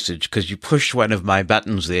of your message because you pushed one of my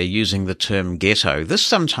buttons there using the term ghetto. This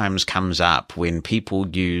sometimes comes up when people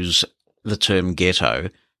use the term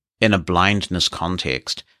ghetto in a blindness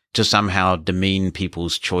context to somehow demean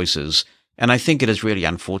people's choices, and I think it is really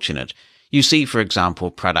unfortunate. You see, for example,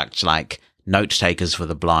 products like Note Takers for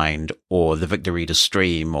the Blind or the Victor Reader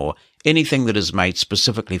Stream or anything that is made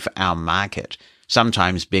specifically for our market,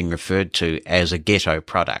 sometimes being referred to as a ghetto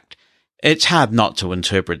product. It's hard not to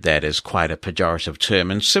interpret that as quite a pejorative term,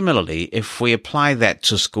 and similarly, if we apply that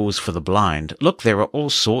to schools for the blind, look, there are all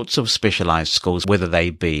sorts of specialized schools, whether they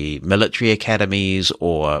be military academies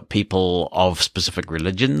or people of specific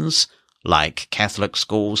religions, like Catholic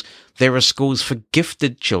schools. There are schools for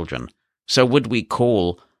gifted children. So would we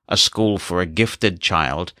call a school for a gifted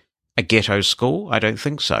child a ghetto school? I don't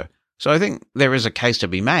think so. So I think there is a case to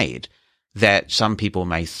be made that some people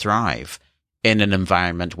may thrive in an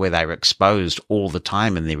environment where they're exposed all the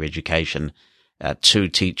time in their education to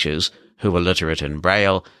teachers who are literate in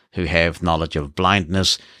Braille, who have knowledge of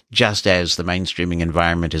blindness, just as the mainstreaming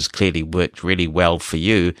environment has clearly worked really well for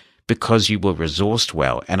you because you were resourced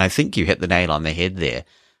well. And I think you hit the nail on the head there,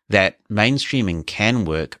 that mainstreaming can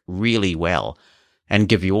work really well and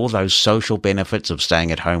give you all those social benefits of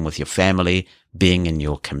staying at home with your family, being in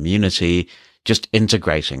your community, just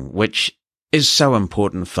integrating, which is so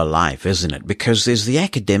important for life, isn't it? Because there's the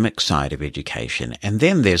academic side of education, and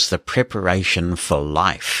then there's the preparation for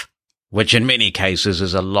life, which in many cases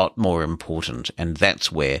is a lot more important, and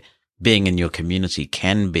that's where being in your community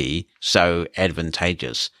can be so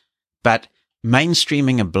advantageous. But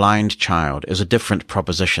mainstreaming a blind child is a different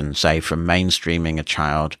proposition, say, from mainstreaming a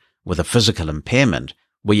child with a physical impairment,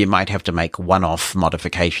 where you might have to make one-off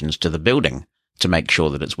modifications to the building to make sure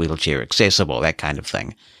that it's wheelchair accessible, that kind of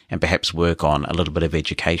thing, and perhaps work on a little bit of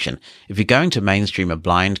education. If you're going to mainstream a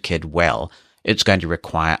blind kid well, it's going to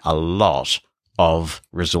require a lot of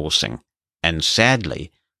resourcing. And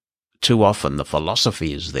sadly, too often the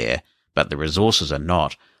philosophy is there, but the resources are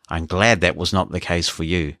not. I'm glad that was not the case for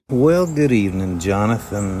you. Well, good evening,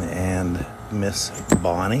 Jonathan and Miss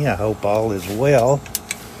Bonnie. I hope all is well.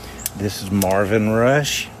 This is Marvin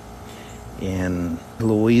Rush in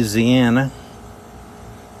Louisiana.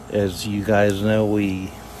 As you guys know,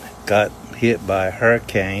 we got hit by a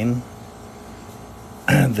hurricane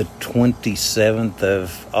the 27th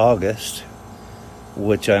of August,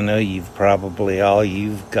 which I know you've probably, all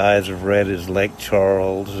you guys have read is Lake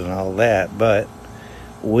Charles and all that, but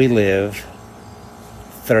we live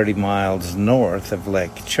 30 miles north of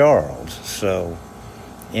Lake Charles. So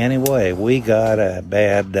anyway, we got a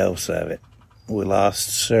bad dose of it. We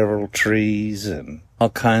lost several trees and all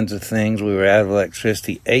kinds of things. We were out of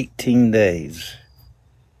electricity 18 days.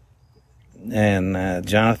 And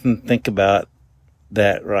Jonathan, think about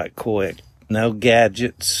that right quick. No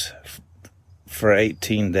gadgets for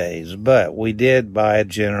 18 days. But we did buy a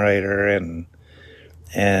generator,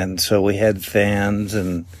 and so we had fans,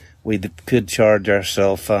 and we could charge our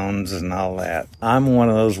cell phones and all that. I'm one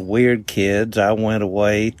of those weird kids. I went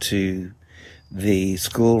away to the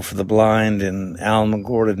School for the Blind in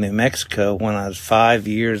Alamogordo, New Mexico when I was 5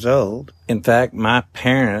 years old. In fact, my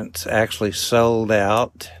parents actually sold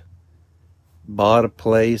out, bought a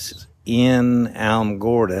place in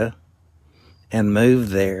Alamogordo and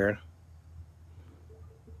moved there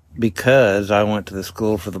because I went to the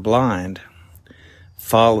School for the Blind.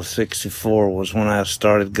 Fall of 64 was when I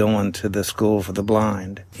started going to the School for the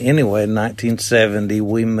Blind. Anyway, in 1970,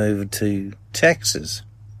 we moved to Texas.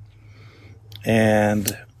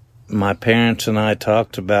 And my parents and I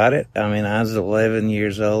talked about it. I mean, I was 11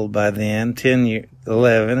 years old by then,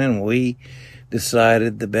 11, and we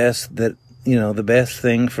decided the best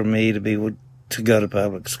thing for me to be would to go to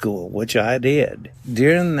public school, which I did.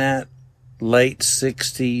 During that late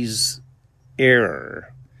 60s era,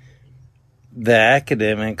 the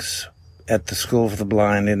academics at the School for the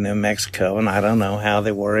Blind in New Mexico, and I don't know how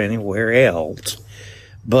they were anywhere else,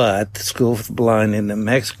 but the School for the Blind in New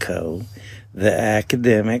Mexico, the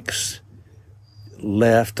academics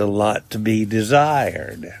left a lot to be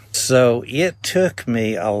desired. So it took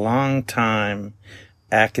me a long time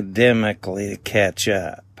academically to catch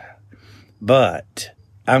up. But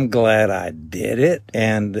I'm glad I did it,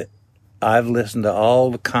 and I've listened to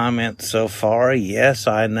all the comments so far. Yes,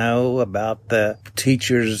 I know about the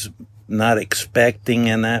teachers not expecting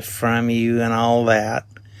enough from you and all that.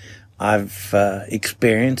 I've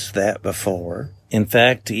experienced that before. In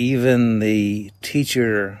fact, even the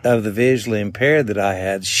teacher of the visually impaired that I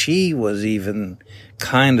had, she was even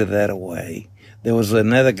kind of that way. There was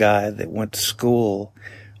another guy that went to school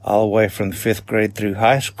all the way from the 5th grade through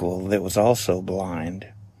high school that was also blind.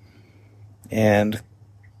 And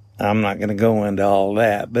I'm not going to go into all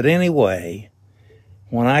that. But anyway,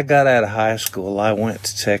 when I got out of high school, I went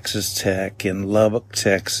to Texas Tech in Lubbock,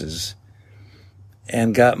 Texas,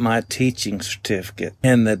 and got my teaching certificate.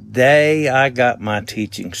 And the day I got my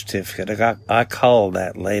teaching certificate, I called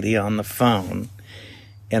that lady on the phone,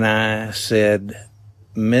 and I said,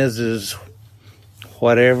 Mrs.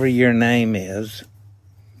 whatever your name is,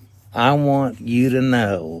 I want you to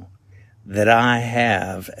know that I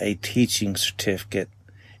have a teaching certificate,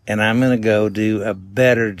 and I'm going to go do a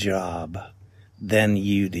better job than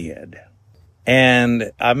you did.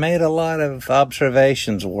 And I made a lot of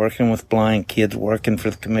observations working with blind kids, working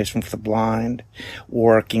for the Commission for the Blind,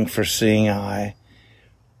 working for Seeing Eye.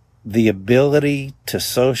 The ability to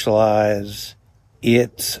socialize,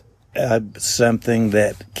 it's something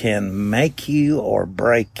that can make you or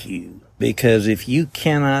break you. Because if you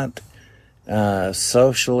cannot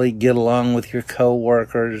socially get along with your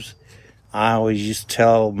coworkers, I always used to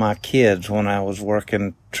tell my kids when I was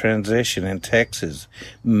working transition in Texas,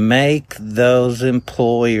 make those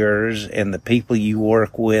employers and the people you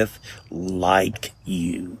work with like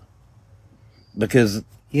you. Because,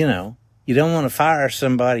 you know, you don't want to fire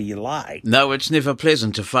somebody you like. No, it's never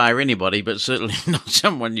pleasant to fire anybody, but certainly not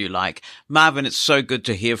someone you like. Marvin, it's so good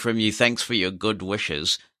to hear from you. Thanks for your good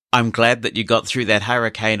wishes. I'm glad that you got through that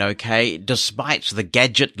hurricane okay, despite the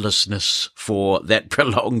gadgetlessness for that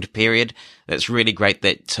prolonged period. That's really great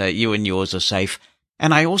that you and yours are safe.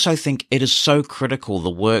 And I also think it is so critical, the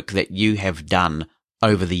work that you have done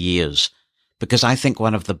over the years, because I think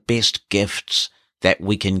one of the best gifts that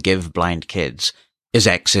we can give blind kids is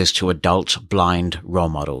access to adult blind role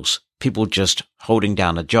models. People just holding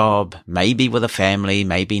down a job, maybe with a family,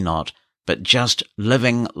 maybe not, but just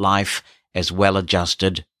living life as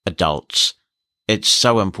well-adjusted adults. It's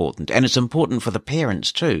so important, and it's important for the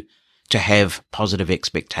parents too, to have positive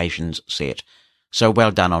expectations set. So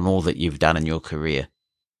well done on all that you've done in your career.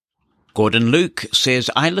 Gordon Luke says,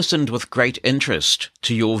 I listened with great interest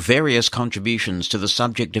to your various contributions to the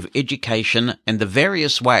subject of education and the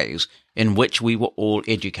various ways in which we were all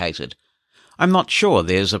educated. I'm not sure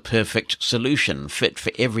there's a perfect solution fit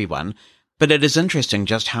for everyone, but it is interesting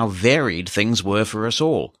just how varied things were for us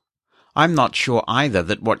all. I'm not sure either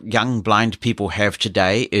that what young blind people have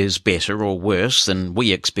today is better or worse than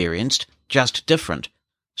we experienced, just different.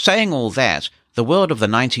 Saying all that, the world of the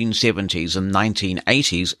 1970s and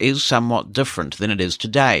 1980s is somewhat different than it is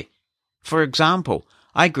today. For example,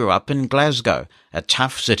 I grew up in Glasgow, a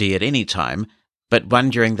tough city at any time, but one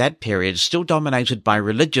during that period still dominated by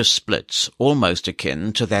religious splits almost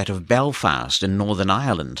akin to that of Belfast in Northern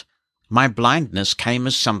Ireland. My blindness came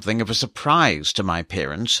as something of a surprise to my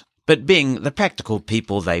parents, but being the practical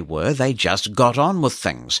people they were, they just got on with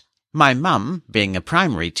things. My mum, being a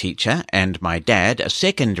primary teacher, and my dad, a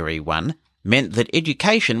secondary one, meant that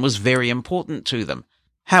education was very important to them.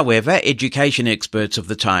 However, education experts of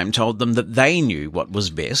the time told them that they knew what was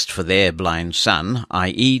best for their blind son,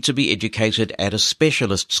 i.e. to be educated at a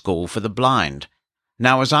specialist school for the blind.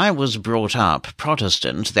 Now, as I was brought up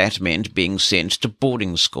Protestant, that meant being sent to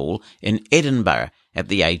boarding school in Edinburgh at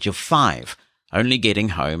the age of 5, only getting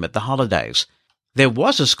home at the holidays. There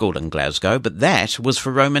was a school in Glasgow, but that was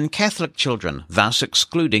for Roman Catholic children, thus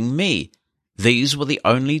excluding me. These were the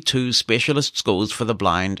only 2 specialist schools for the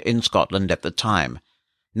blind in Scotland at the time.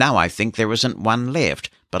 Now I think there isn't one left,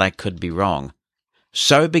 but I could be wrong.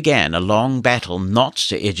 So began a long battle not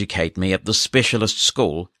to educate me at the specialist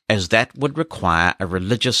school, as that would require a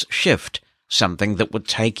religious shift, something that would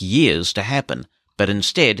take years to happen, but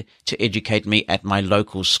instead to educate me at my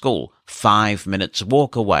local school, 5 minutes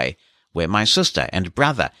walk away, where my sister and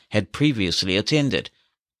brother had previously attended.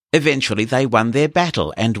 Eventually they won their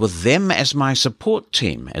battle, and with them as my support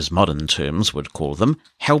team, as modern terms would call them,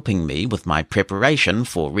 helping me with my preparation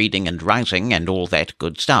for reading and writing and all that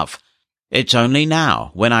good stuff. It's only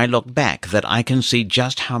now, when I look back, that I can see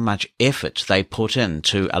just how much effort they put in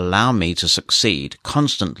to allow me to succeed,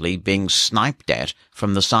 constantly being sniped at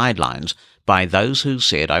from the sidelines by those who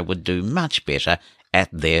said I would do much better at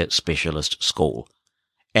their specialist school.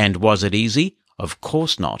 And was it easy? Of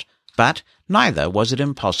course not. But neither was it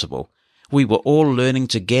impossible. We were all learning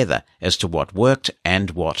together as to what worked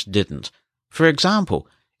and what didn't. For example,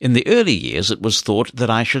 in the early years it was thought that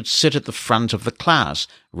I should sit at the front of the class,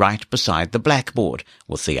 right beside the blackboard,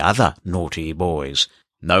 with the other naughty boys.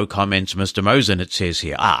 No comments, Mr. Mosen, it says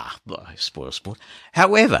here. Spoil sport.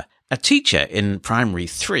 However, A teacher in Primary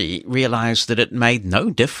 3 realised that it made no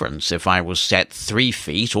difference if I was sat 3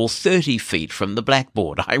 feet or 30 feet from the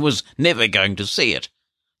blackboard. I was never going to see it.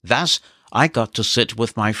 Thus, I got to sit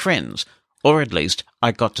with my friends, or at least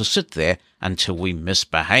I got to sit there until we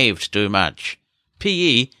misbehaved too much.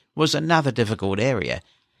 PE was another difficult area,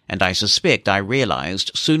 and I suspect I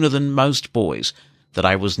realised sooner than most boys that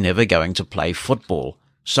I was never going to play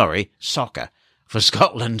soccer, for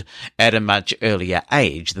Scotland at a much earlier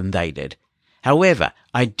age than they did. However,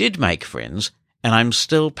 I did make friends, and I'm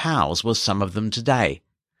still pals with some of them today.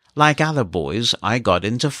 Like other boys, I got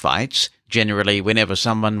into fights, generally whenever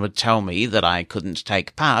someone would tell me that I couldn't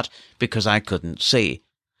take part because I couldn't see.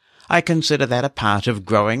 I consider that a part of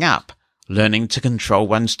growing up, learning to control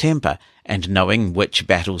one's temper and knowing which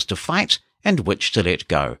battles to fight and which to let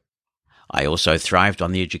go. I also thrived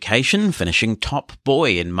on the education, finishing top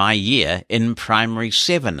boy in my year in Primary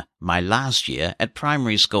 7, my last year at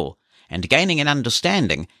primary school, and gaining an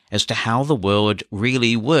understanding as to how the world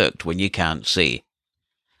really worked when you can't see.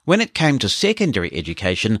 When it came to secondary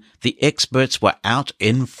education, the experts were out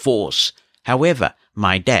in force. However,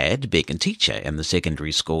 my dad, being a teacher in the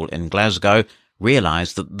secondary school in Glasgow,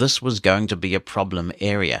 realised that this was going to be a problem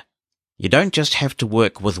area. You don't just have to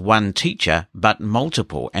work with one teacher, but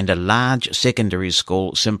multiple, and a large secondary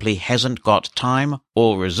school simply hasn't got time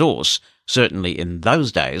or resource, certainly in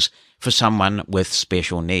those days, for someone with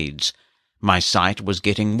special needs. My sight was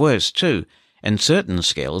getting worse too, and certain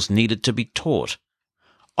skills needed to be taught.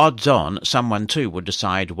 Odds on, someone too would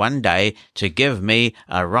decide one day to give me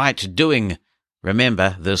a right doing.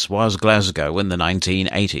 Remember, this was Glasgow in the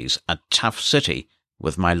 1980s, a tough city,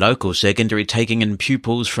 with my local secondary taking in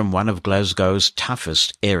pupils from one of Glasgow's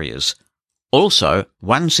toughest areas. Also,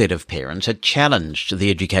 one set of parents had challenged the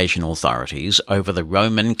education authorities over the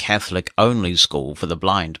Roman Catholic-only school for the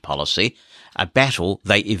blind policy, a battle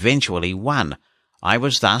they eventually won. I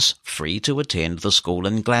was thus free to attend the school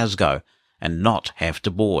in Glasgow and not have to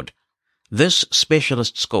board. This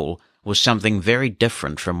specialist school was something very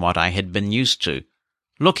different from what I had been used to.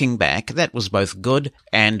 Looking back, that was both good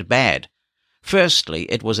and bad. Firstly,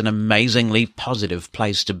 it was an amazingly positive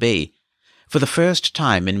place to be. For the first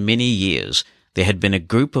time in many years, there had been a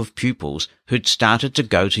group of pupils who'd started to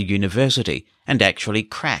go to university and actually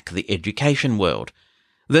crack the education world.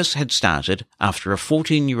 This had started after a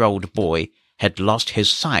 14-year-old boy had lost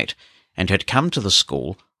his sight and had come to the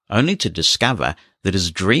school only to discover that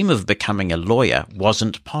his dream of becoming a lawyer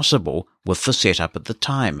wasn't possible with the setup at the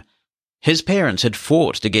time. His parents had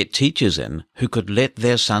fought to get teachers in who could let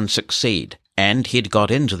their son succeed, and he'd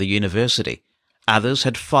got into the university. Others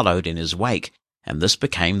had followed in his wake, and this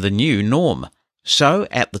became the new norm. So,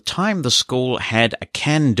 at the time, the school had a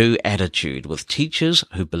can-do attitude with teachers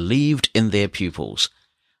who believed in their pupils.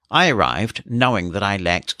 I arrived knowing that I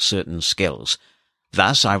lacked certain skills.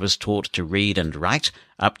 Thus, I was taught to read and write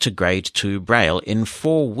up to grade 2 Braille in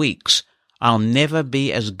 4 weeks. I'll never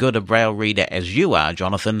be as good a Braille reader as you are,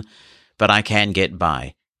 Jonathan, but I can get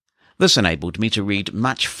by. This enabled me to read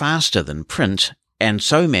much faster than print, and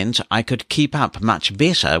so meant I could keep up much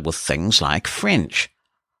better with things like French.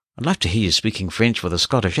 I'd love to hear you speaking French with a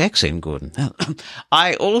Scottish accent, Gordon.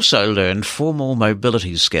 I also learned formal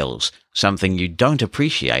mobility skills, something you don't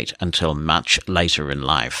appreciate until much later in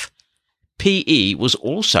life. PE was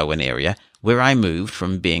also an area where I moved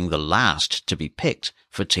from being the last to be picked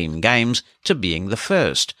for team games to being the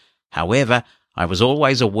first. However, I was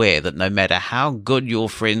always aware that no matter how good your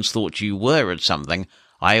friends thought you were at something,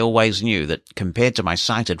 I always knew that compared to my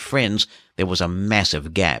sighted friends, there was a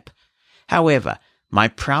massive gap. However, my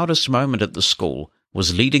proudest moment at the school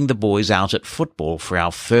was leading the boys out at football for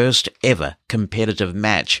our first ever competitive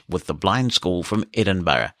match with the blind school from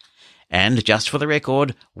Edinburgh. And just for the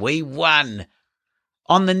record, we won!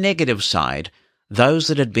 On the negative side, those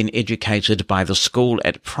that had been educated by the school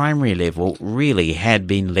at primary level really had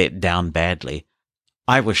been let down badly.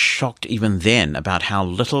 I was shocked even then about how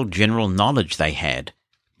little general knowledge they had.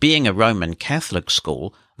 Being a Roman Catholic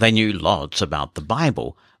school, they knew lots about the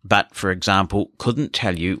Bible, but, for example, couldn't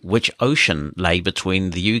tell you which ocean lay between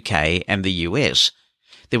the UK and the US.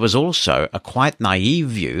 There was also a quite naive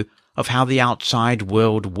view of how the outside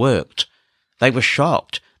world worked. They were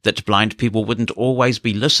shocked that blind people wouldn't always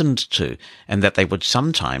be listened to, and that they would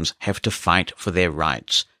sometimes have to fight for their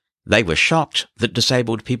rights. They were shocked that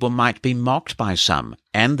disabled people might be mocked by some,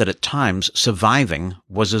 and that at times surviving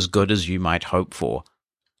was as good as you might hope for.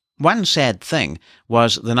 One sad thing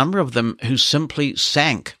was the number of them who simply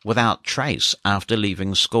sank without trace after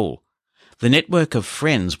leaving school. The network of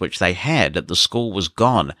friends which they had at the school was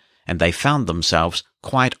gone, and they found themselves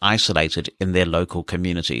quite isolated in their local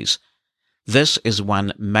communities. This is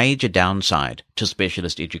one major downside to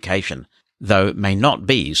specialist education, though it may not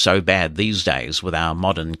be so bad these days with our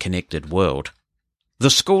modern connected world. The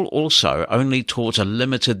school also only taught a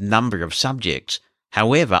limited number of subjects.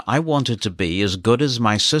 However, I wanted to be as good as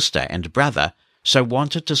my sister and brother, so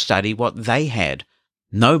wanted to study what they had.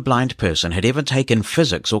 No blind person had ever taken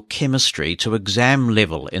physics or chemistry to exam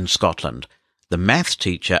level in Scotland. The math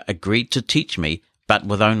teacher agreed to teach me, but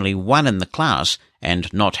with only one in the class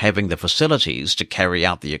and not having the facilities to carry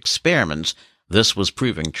out the experiments, this was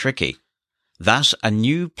proving tricky. Thus, a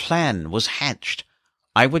new plan was hatched.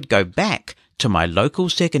 I would go back to my local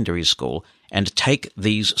secondary school and take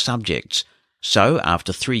these subjects. So,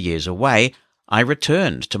 after 3 years away, I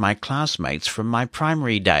returned to my classmates from my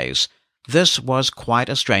primary days. This was quite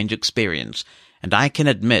a strange experience, and I can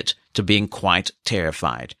admit to being quite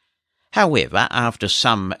terrified. However, after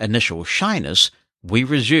some initial shyness, we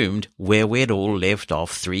resumed where we'd all left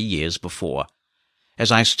off 3 years before.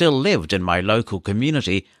 As I still lived in my local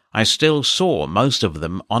community, I still saw most of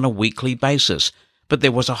them on a weekly basis, but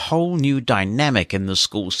there was a whole new dynamic in the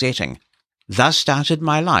school setting. Thus started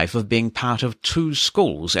my life of being part of 2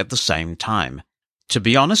 schools at the same time. To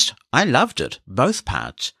be honest, I loved it, both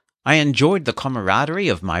parts. I enjoyed the camaraderie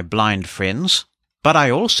of my blind friends, but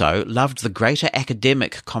I also loved the greater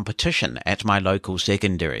academic competition at my local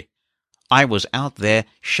secondary. I was out there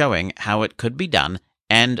showing how it could be done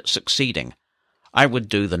and succeeding. I would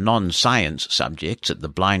do the non-science subjects at the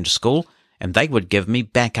blind school, and they would give me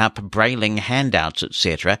backup brailing handouts,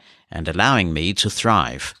 etc., and allowing me to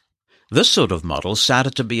thrive. This sort of model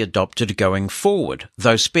started to be adopted going forward,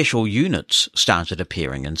 though special units started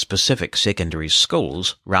appearing in specific secondary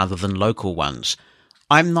schools rather than local ones.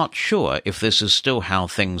 I'm not sure if this is still how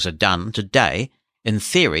things are done today. In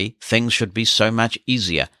theory, things should be so much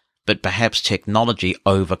easier, but perhaps technology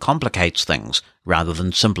overcomplicates things rather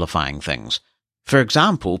than simplifying things. For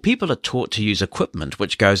example, people are taught to use equipment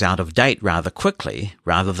which goes out of date rather quickly,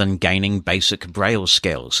 rather than gaining basic braille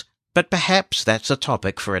skills. But perhaps that's a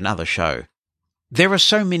topic for another show. There are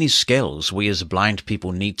so many skills we as blind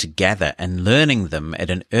people need to gather, and learning them at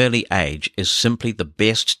an early age is simply the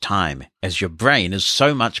best time, as your brain is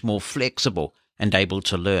so much more flexible and able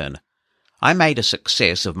to learn. I made a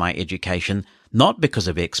success of my education not because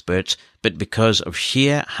of experts, but because of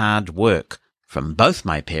sheer hard work from both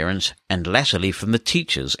my parents and latterly from the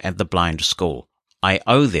teachers at the blind school. I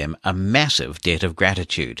owe them a massive debt of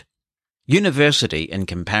gratitude. University, in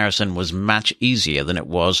comparison, was much easier than it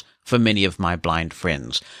was for many of my blind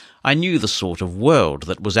friends. I knew the sort of world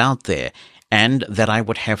that was out there, and that I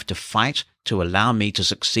would have to fight to allow me to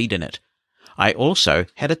succeed in it. I also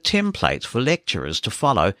had a template for lecturers to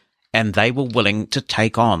follow, and they were willing to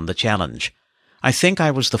take on the challenge. I think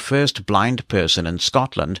I was the first blind person in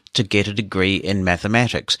Scotland to get a degree in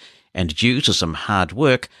mathematics, and due to some hard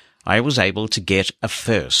work, I was able to get a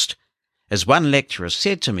first. As one lecturer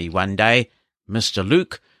said to me one day, "Mr.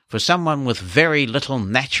 Luke, for someone with very little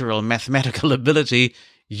natural mathematical ability,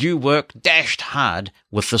 you work dashed hard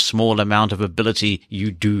with the small amount of ability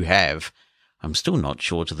you do have." I'm still not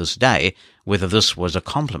sure to this day whether this was a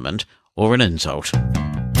compliment or an insult.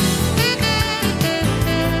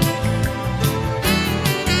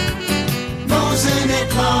 Rosen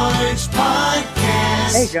at Large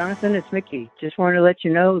Podcast. Hey, Jonathan, it's Mickey. Just wanted to let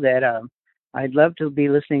you know that I'd love to be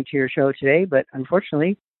listening to your show today, but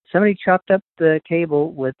unfortunately, somebody chopped up the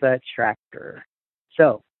cable with a tractor.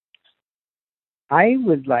 So I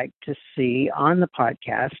would like to see on the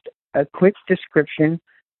podcast a quick description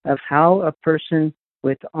of how a person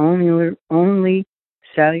with only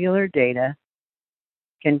cellular data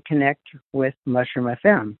can connect with Mushroom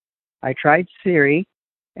FM. I tried Siri,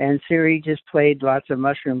 and Siri just played lots of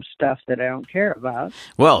mushroom stuff that I don't care about.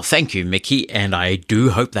 Well, thank you, Mickey, and I do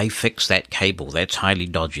hope they fix that cable. That's highly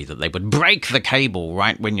dodgy, that they would break the cable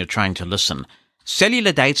right when you're trying to listen.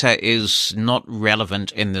 Cellular data is not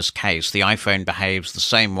relevant in this case. The iPhone behaves the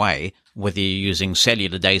same way, whether you're using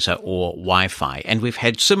cellular data or Wi-Fi. And we've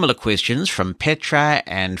had similar questions from Petra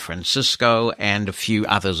and Francisco and a few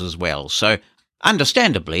others as well. So,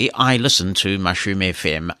 understandably, I listen to Mushroom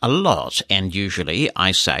FM a lot, and usually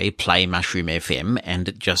I say play Mushroom FM and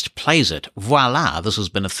it just plays it. Voila, this has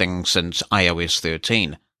been a thing since iOS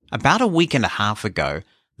 13. About a week and a half ago,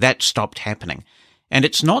 that stopped happening. And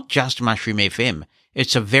it's not just Mushroom FM,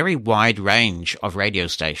 it's a very wide range of radio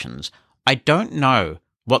stations. I don't know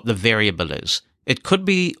what the variable is. It could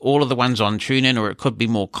be all of the ones on TuneIn, or it could be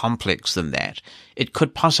more complex than that. It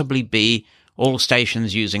could possibly be all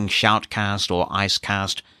stations using Shoutcast or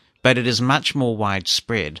Icecast, but it is much more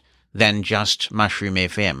widespread than just Mushroom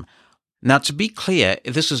FM. Now, to be clear,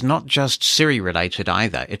 this is not just Siri related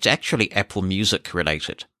either. It's actually Apple Music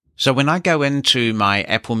related. So when I go into my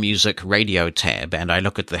Apple Music radio tab and I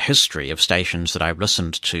look at the history of stations that I've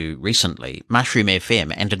listened to recently, Mushroom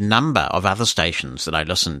FM and a number of other stations that I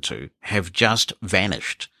listened to have just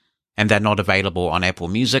vanished, and they're not available on Apple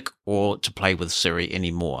Music or to play with Siri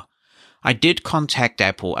anymore. I did contact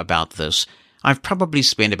Apple about this. I've probably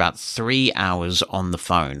spent about 3 hours on the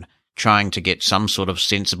phone trying to get some sort of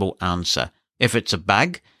sensible answer. If it's a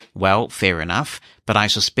bug, well, fair enough, but I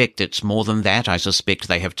suspect it's more than that. I suspect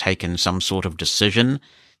they have taken some sort of decision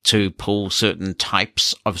to pull certain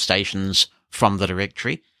types of stations from the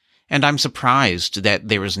directory, and I'm surprised that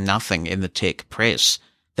there is nothing in the tech press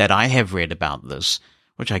that I have read about this,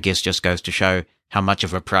 which I guess just goes to show how much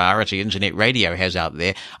of a priority internet radio has out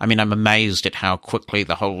there. I mean, I'm amazed at how quickly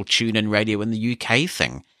the whole tune-in radio in the UK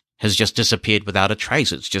thing has just disappeared without a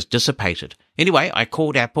trace. It's just dissipated. Anyway, I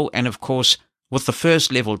called Apple, and of course, with the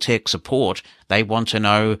first level tech support, they want to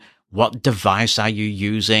know what device are you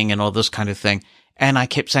using and all this kind of thing. And I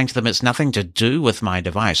kept saying to them, it's nothing to do with my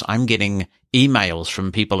device. I'm getting emails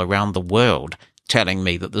from people around the world telling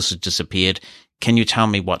me that this has disappeared. Can you tell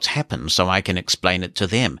me what's happened so I can explain it to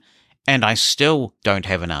them? And I still don't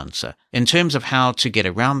have an answer. In terms of how to get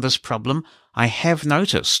around this problem, I have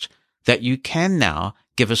noticed that you can now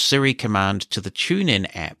give a Siri command to the TuneIn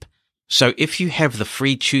app. So if you have the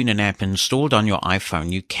free TuneIn app installed on your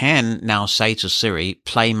iPhone, you can now say to Siri,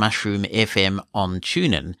 play Mushroom FM on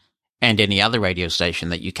TuneIn and any other radio station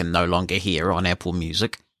that you can no longer hear on Apple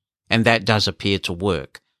Music, and that does appear to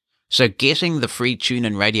work. So getting the free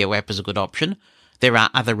TuneIn radio app is a good option. There are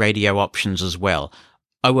other radio options as well.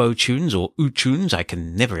 OOTunes or uTunes, I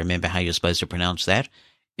can never remember how you're supposed to pronounce that,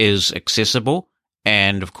 is accessible,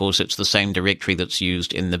 and of course it's the same directory that's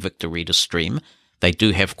used in the Victor Reader stream. They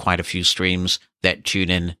do have quite a few streams that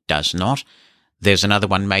TuneIn does not. There's another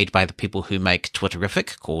one made by the people who make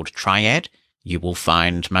Twitterific called Triad. You will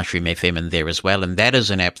find Mushroom FM in there as well, and that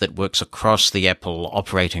is an app that works across the Apple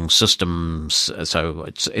operating systems, so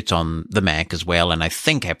it's on the Mac as well, and I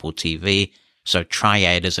think Apple TV, so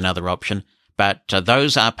Triad is another option, but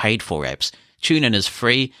those are paid-for apps. TuneIn is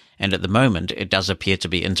free, and at the moment it does appear to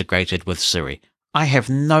be integrated with Siri. I have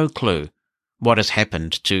no clue what has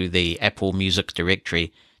happened to the Apple Music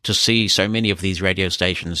directory to see so many of these radio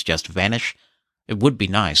stations just vanish. It would be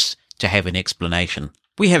nice to have an explanation.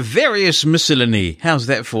 We have various miscellany. How's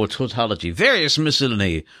that for tautology? Various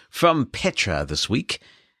miscellany from Petra this week.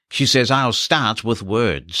 She says, I'll start with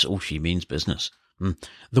words. Oh, she means business.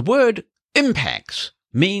 The word impact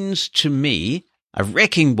means to me a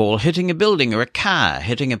wrecking ball hitting a building or a car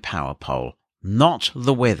hitting a power pole, not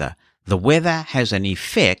the weather. The weather has an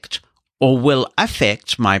effect or will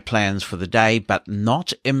affect my plans for the day, but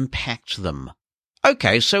not impact them.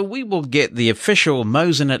 Okay, so we will get the official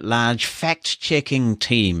Mosen at Large fact-checking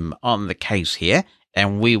team on the case here,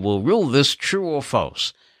 and we will rule this true or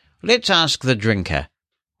false. Let's ask the drinker.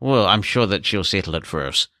 Well, I'm sure that she'll settle it for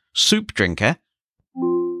us. Soup drinker.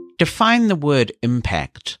 Define the word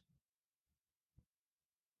impact.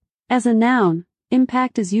 As a noun,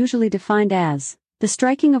 impact is usually defined as the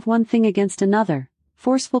striking of one thing against another,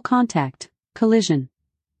 forceful contact, collision.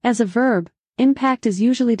 As a verb, impact is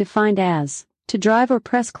usually defined as to drive or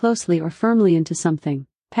press closely or firmly into something,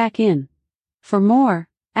 pack in. For more,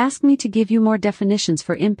 ask me to give you more definitions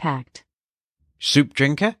for impact. Soup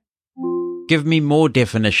drinker? Give me more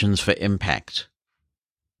definitions for impact.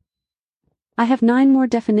 I have 9 more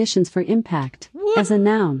definitions for impact. What? As a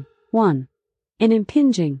noun. 1. An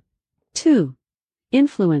impinging. 2.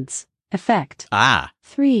 Influence, effect.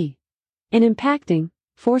 3. An impacting,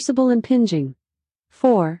 forcible impinging.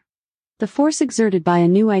 4. The force exerted by a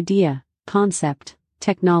new idea, concept,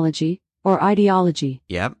 technology, or ideology.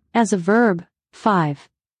 Yep. As a verb. 5.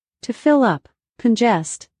 To fill up,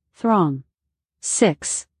 congest, throng.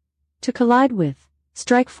 6. To collide with,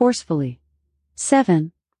 strike forcefully.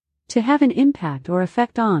 7. To have an impact or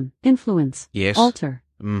effect on, influence, Yes. alter.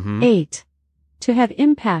 8. To have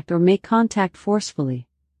impact or make contact forcefully.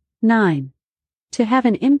 9. To have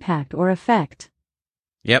an impact or effect.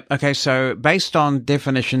 Yep. Okay, so based on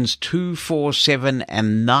definitions 2, 4, 7,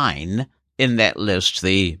 and 9 in that list,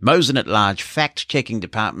 the Mosen at Large fact-checking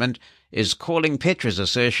department is calling Petra's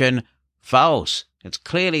assertion false. It's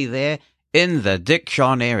clearly there in the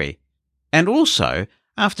dictionary. And also,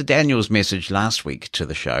 after Daniel's message last week to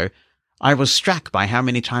the show, I was struck by how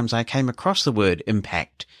many times I came across the word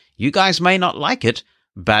impact. You guys may not like it,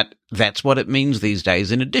 but that's what it means these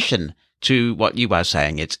days, in addition to what you are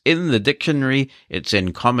saying. It's in the dictionary, it's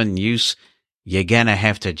in common use. You're gonna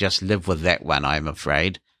have to just live with that one, I'm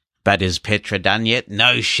afraid. But is Petra done yet?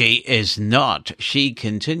 No, she is not. She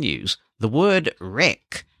continues, the word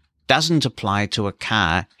wreck doesn't apply to a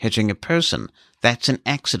car hitting a person. That's an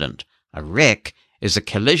accident. A wreck is a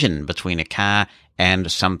collision between a car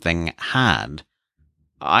and something hard.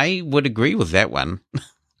 I would agree with that one.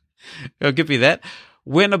 I'll give you that.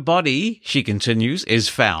 When a body, she continues, is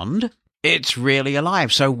found, it's really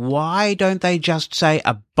alive. So why don't they just say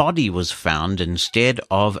a body was found instead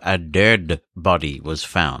of a dead body was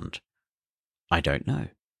found? I don't know.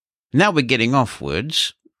 Now we're getting off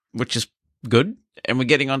words, which is good, and we're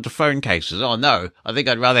getting onto phone cases. Oh no, I think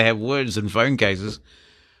I'd rather have words than phone cases.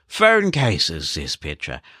 Phone cases, says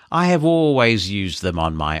Petra. I have always used them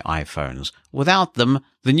on my iPhones. Without them,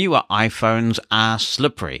 the newer iPhones are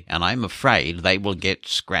slippery, and I'm afraid they will get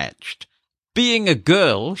scratched. Being a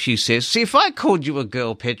girl, she says, see, if I called you a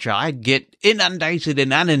girl, Petra, I'd get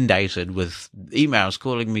inundated with emails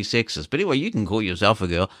calling me sexist. But anyway, you can call yourself a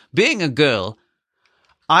girl. Being a girl,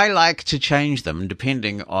 I like to change them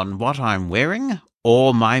depending on what I'm wearing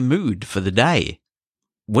or my mood for the day.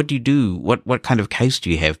 What do you do? What kind of case do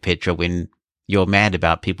you have, Petra, when you're mad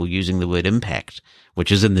about people using the word impact, which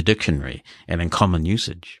is in the dictionary and in common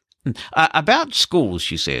usage? About schools,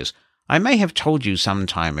 she says, I may have told you some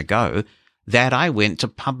time ago that I went to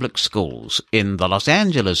public schools in the Los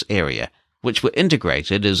Angeles area, which were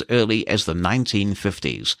integrated as early as the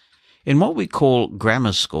 1950s. In what we call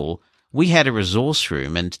grammar school, we had a resource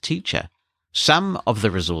room and teacher. Some of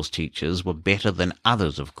the resource teachers were better than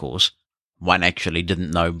others, of course. One actually didn't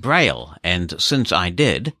know Braille, and since I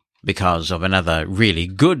did, because of another really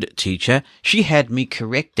good teacher, she had me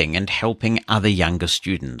correcting and helping other younger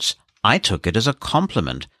students. I took it as a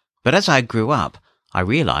compliment, but as I grew up, I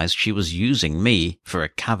realized she was using me for a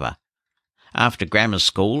cover. After grammar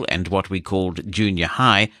school and what we called junior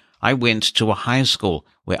high, I went to a high school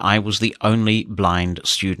where I was the only blind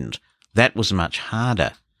student. That was much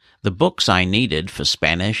harder. The books I needed for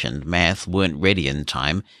Spanish and math weren't ready in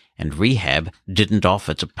time, and rehab didn't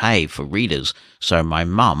offer to pay for readers, so my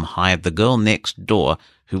mum hired the girl next door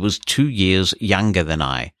who was 2 years younger than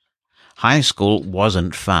I. High school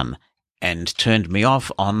wasn't fun, and turned me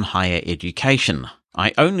off on higher education.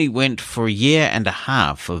 I only went for a year and a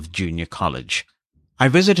half of junior college. I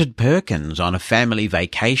visited Perkins on a family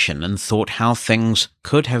vacation and thought how things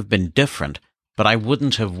could have been different, but I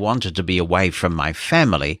wouldn't have wanted to be away from my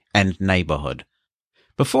family and neighborhood.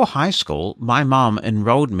 Before high school, my mom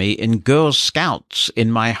enrolled me in Girl Scouts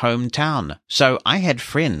in my hometown, so I had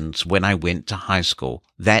friends when I went to high school.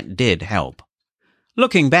 That did help.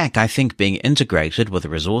 Looking back, I think being integrated with a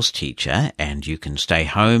resource teacher and you can stay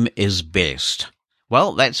home is best.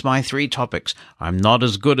 Well, that's my 3 topics. I'm not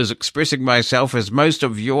as good as expressing myself as most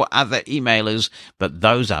of your other emailers, but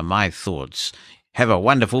those are my thoughts. Have a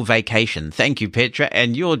wonderful vacation. Thank you, Petra,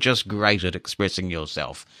 and you're just great at expressing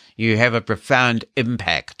yourself. You have a profound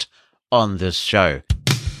impact on this show.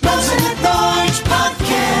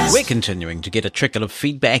 We're continuing to get a trickle of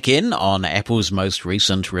feedback in on Apple's most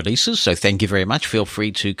recent releases, so thank you very much. Feel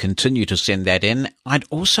free to continue to send that in. I'd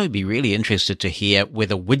also be really interested to hear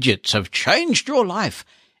whether widgets have changed your life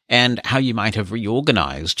and how you might have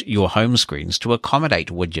reorganized your home screens to accommodate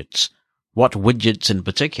widgets. What widgets in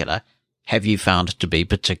particular have you found to be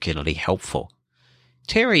particularly helpful?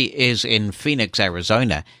 Terry is in Phoenix,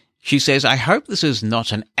 Arizona. She says, I hope this is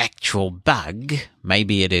not an actual bug.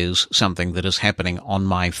 Maybe it is something that is happening on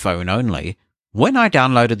my phone only. When I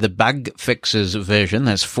downloaded the bug fixes version,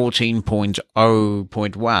 that's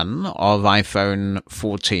 14.0.1 of iPhone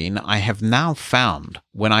 14, I have now found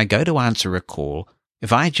when I go to answer a call,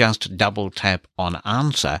 if I just double tap on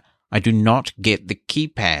answer, I do not get the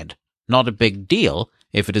keypad. Not a big deal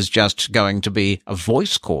if it is just going to be a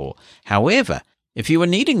voice call. However, if you are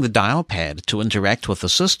needing the dial pad to interact with the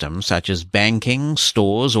system, such as banking,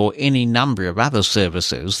 stores, or any number of other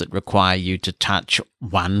services that require you to touch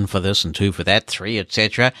 1 for this and 2 for that, 3,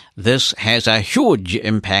 etc., this has a huge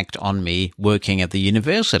impact on me working at the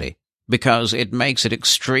university because it makes it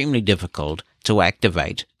extremely difficult to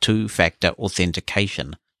activate two-factor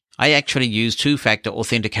authentication. I actually use two-factor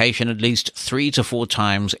authentication at least 3 to 4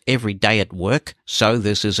 times every day at work, so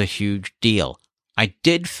this is a huge deal. I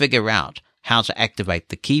did figure out how to activate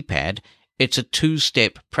the keypad. It's a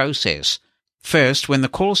 2-step process. First, when the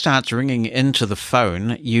call starts ringing into the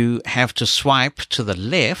phone, you have to swipe to the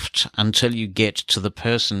left until you get to the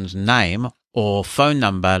person's name or phone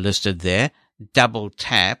number listed there, double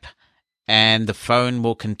tap, and the phone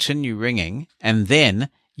will continue ringing, and then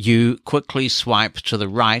you quickly swipe to the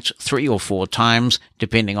right 3 or 4 times,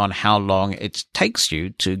 depending on how long it takes you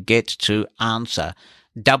to get to answer.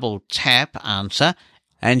 Double tap answer,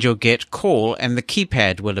 and you'll get call and the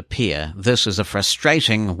keypad will appear. This is a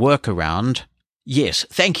frustrating workaround. Yes,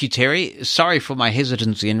 thank you, Terry. Sorry for my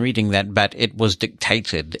hesitancy in reading that, but it was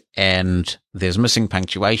dictated and there's missing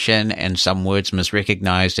punctuation and some words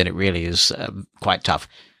misrecognized, and it really is quite tough.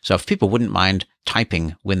 So if people wouldn't mind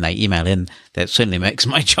typing when they email in, that certainly makes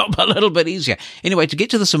my job a little bit easier. Anyway, to get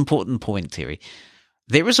to this important point, Terry,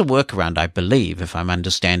 there is a workaround, I believe, if I'm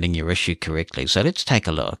understanding your issue correctly. So let's take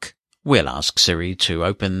a look. We'll ask Siri to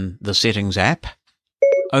open the Settings app.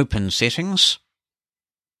 Open Settings.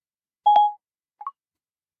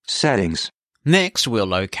 Settings. Next, we'll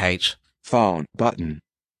locate Phone button.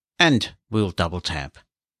 and we'll double tap.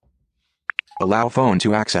 Allow phone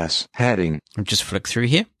to access. Heading. I'll just flick through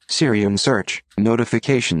here. Siri and search.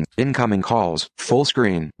 Notifications. Incoming calls. Full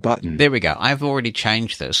screen button. There we go. I've already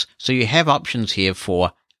changed this. So you have options here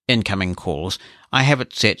for incoming calls. I have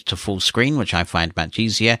it set to full screen, which I find much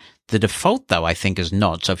easier. The default, though, I think is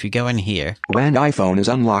not. So if you go in here. When iPhone is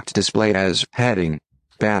unlocked, display as heading.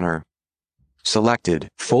 Banner. Selected.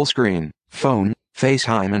 Full screen. Phone,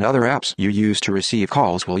 FaceTime and other apps you use to receive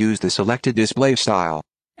calls will use the selected display style.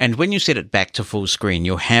 And when you set it back to full screen,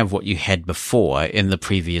 you'll have what you had before in the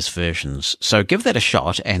previous versions. So give that a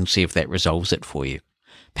shot and see if that resolves it for you.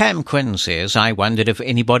 Pam Quinn says, I wondered if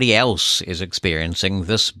anybody else is experiencing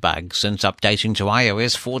this bug since updating to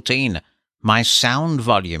iOS 14. My sound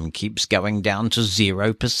volume keeps going down to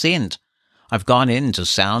 0%. I've gone into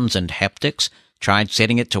sounds and haptics, tried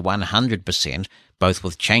setting it to 100%, both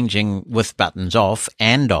with changing with buttons off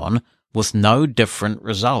and on, with no different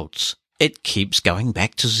results. It keeps going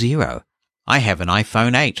back to 0. I have an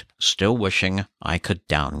iPhone 8, still wishing I could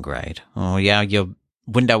downgrade. Oh yeah, your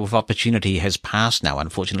window of opportunity has passed now.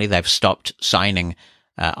 Unfortunately, they've stopped signing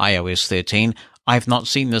iOS 13. I've not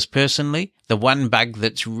seen this personally. The one bug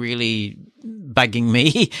that's really bugging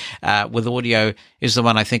me with audio is the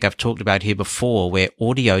one I think I've talked about here before, where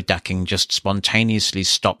audio ducking just spontaneously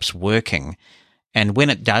stops working. And when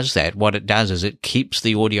it does that, what it does is it keeps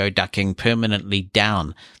the audio ducking permanently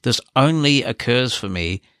down. This only occurs for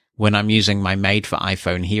me when I'm using my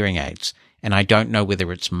made-for-iPhone hearing aids. And I don't know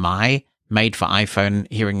whether it's my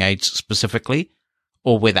made-for-iPhone hearing aids specifically,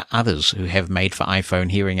 or whether others who have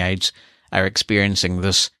made-for-iPhone hearing aids are experiencing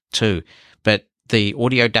this too. But the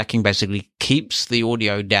audio ducking basically keeps the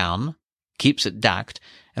audio down, keeps it ducked,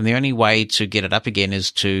 and the only way to get it up again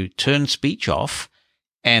is to turn speech off,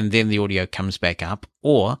 and then the audio comes back up,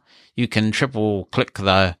 or you can triple click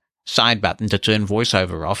the side button to turn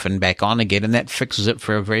voiceover off and back on again, and that fixes it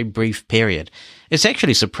for a very brief period. It's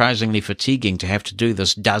actually surprisingly fatiguing to have to do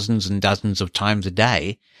this dozens and dozens of times a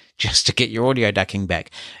day just to get your audio ducking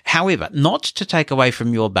back. However, not to take away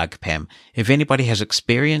from your bug, Pam, if anybody has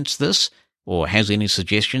experienced this or has any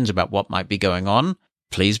suggestions about what might be going on,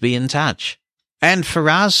 please be in touch. And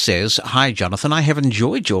Faraz says, Hi, Jonathan. I have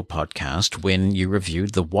enjoyed your podcast when you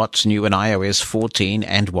reviewed the What's New in iOS 14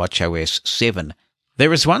 and WatchOS 7.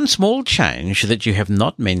 There is one small change that you have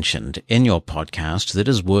not mentioned in your podcast that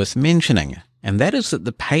is worth mentioning, and that is that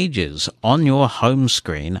the pages on your home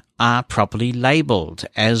screen are properly labeled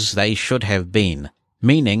as they should have been,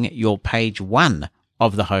 meaning your page 1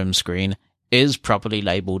 of the home screen is properly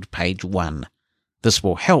labeled page 1. This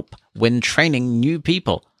will help when training new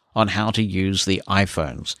people on how to use the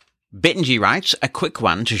iPhones. Benji writes, a quick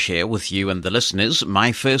one to share with you and the listeners,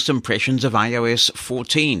 my first impressions of iOS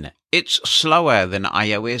 14. It's slower than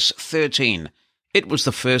iOS 13. It was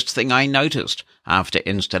the first thing I noticed after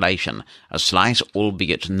installation, a slight,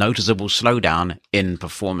 albeit noticeable slowdown in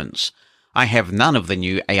performance. I have none of the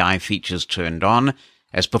new AI features turned on,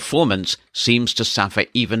 as performance seems to suffer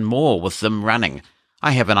even more with them running.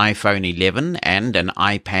 I have an iPhone 11 and an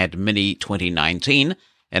iPad mini 2019,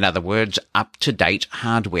 in other words, up-to-date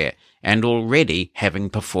hardware, and already having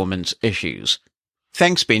performance issues.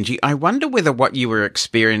 Thanks, Benji. I wonder whether what you were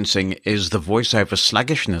experiencing is the voiceover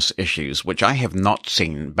sluggishness issues, which I have not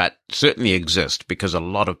seen, but certainly exist because a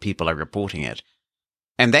lot of people are reporting it.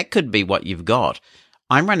 And that could be what you've got.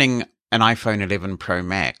 I'm running an iPhone 11 Pro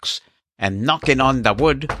Max, and knocking on the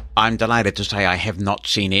wood, I'm delighted to say I have not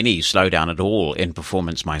seen any slowdown at all in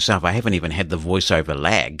performance myself. I haven't even had the voiceover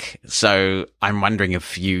lag. So I'm wondering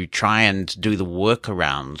if you try and do the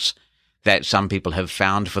workarounds that some people have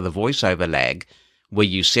found for the voiceover lag, where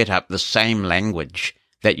you set up the same language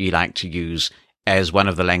that you like to use as one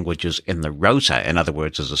of the languages in the rotor, in other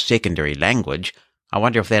words, as a secondary language. I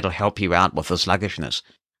wonder if that'll help you out with the sluggishness.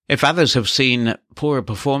 If others have seen poorer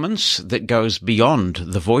performance that goes beyond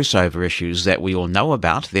the voiceover issues that we all know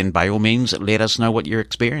about, then by all means let us know what you're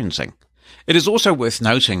experiencing. It is also worth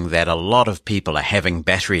noting that a lot of people are having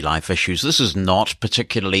battery life issues. This is not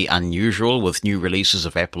particularly unusual with new releases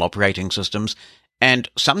of Apple operating systems, and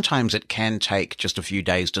sometimes it can take just a few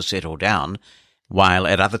days to settle down, while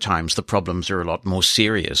at other times the problems are a lot more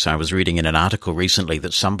serious. I was reading in an article recently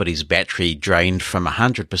that somebody's battery drained from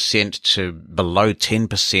 100% to below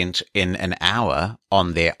 10% in an hour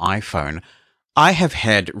on their iPhone. I have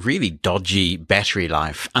had really dodgy battery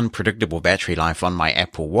life, unpredictable battery life on my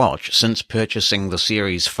Apple Watch since purchasing the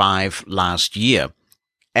Series 5 last year.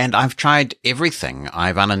 And I've tried everything.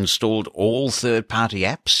 I've uninstalled all third-party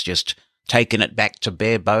apps, just taken it back to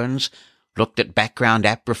bare bones, looked at background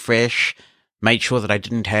app refresh, made sure that I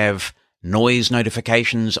didn't have noise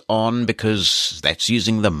notifications on because that's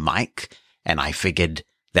using the mic, and I figured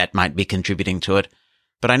that might be contributing to it.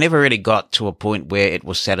 But I never really got to a point where it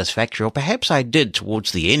was satisfactory, or perhaps I did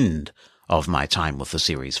towards the end of my time with the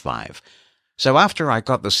Series 5. So after I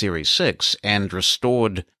got the Series 6 and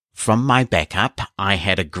restored from my backup, I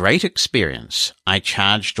had a great experience. I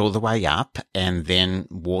charged all the way up and then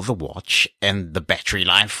wore the watch, and the battery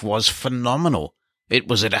life was phenomenal. It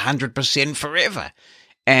was at 100% forever.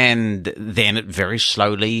 And then it very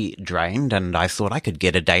slowly drained, and I thought I could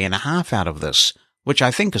get a day and a half out of this, which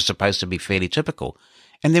I think is supposed to be fairly typical.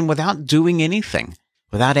 And then without doing anything,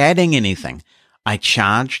 without adding anything, I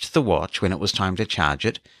charged the watch when it was time to charge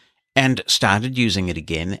it and started using it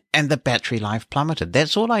again, and the battery life plummeted.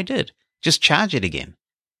 That's all I did. Just charge it again.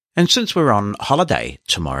 And since we're on holiday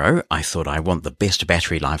tomorrow, I thought I want the best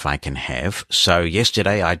battery life I can have. So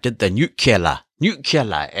yesterday I did the nuclear,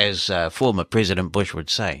 as former President Bush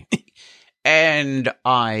would say. And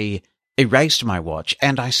I erased my watch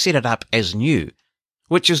and I set it up as new,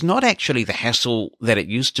 which is not actually the hassle that it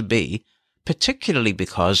used to be, particularly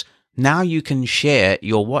because now you can share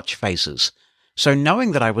your watch faces. So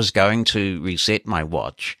knowing that I was going to reset my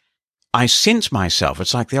watch, I sent myself,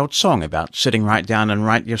 it's like the old song about sitting right down and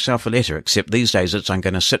write yourself a letter, except these days it's I'm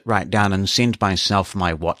going to sit right down and send myself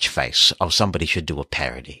my watch face. Oh, somebody should do a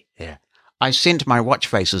parody. Yeah. I sent my watch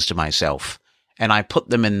faces to myself and I put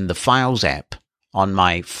them in the Files app on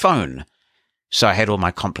my phone. So I had all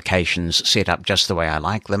my complications set up just the way I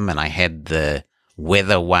like them, and I had the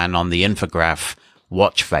weather one on the infograph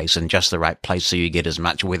watch face in just the right place so you get as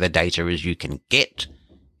much weather data as you can get,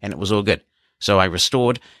 and it was all good. So I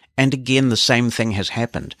restored, and again the same thing has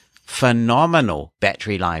happened. Phenomenal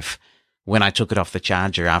battery life when I took it off the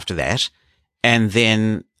charger after that, and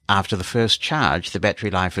then after the first charge, the battery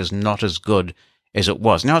life is not as good as it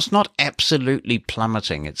was. Now, it's not absolutely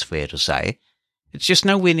plummeting, it's fair to say. It's just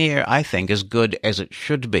nowhere near, I think, as good as it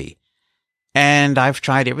should be. And I've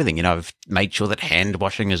tried everything. You know, I've made sure that hand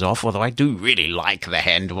washing is off, although I do really like the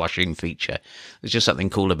hand washing feature. There's just something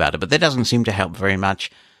cool about it, but that doesn't seem to help very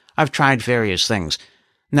much. I've tried various things.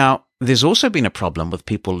 Now, there's also been a problem with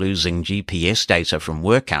people losing GPS data from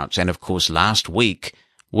workouts, and of course last week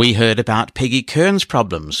we heard about Peggy Kern's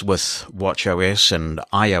problems with watchOS and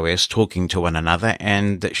iOS talking to one another,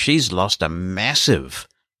 and she's lost a massive,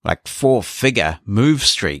 like 4-figure move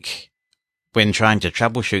streak when trying to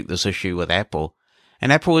troubleshoot this issue with Apple.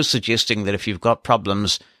 And Apple is suggesting that if you've got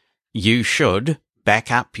problems, you should back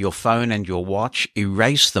up your phone and your watch,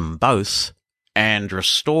 erase them both, and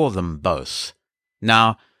restore them both.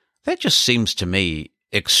 Now, that just seems to me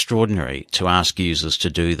extraordinary to ask users to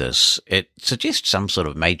do this. It suggests some sort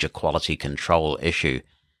of major quality control issue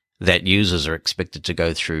that users are expected to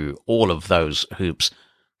go through all of those hoops,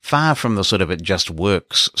 far from the sort of it just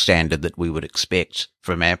works standard that we would expect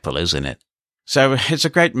from Apple, isn't it? So it's a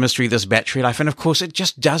great mystery, this battery life, and of course it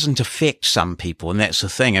just doesn't affect some people, and that's the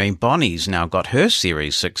thing. I mean, Bonnie's now got her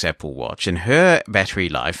Series 6 Apple Watch, and her battery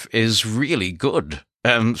life is really good.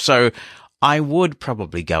 So I would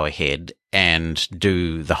probably go ahead and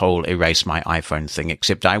do the whole erase my iPhone thing,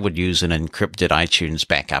 except I would use an encrypted iTunes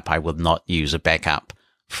backup. I would not use a backup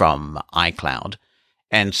from iCloud,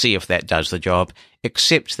 and see if that does the job,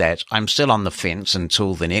 except that I'm still on the fence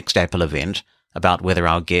until the next Apple event about whether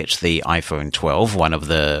I'll get the iPhone 12, one of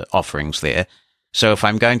the offerings there. So if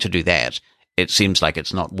I'm going to do that, it seems like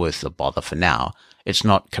it's not worth the bother for now. It's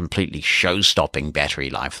not completely show-stopping battery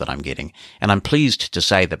life that I'm getting. And I'm pleased to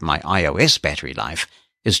say that my iOS battery life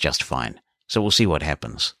is just fine. So we'll see what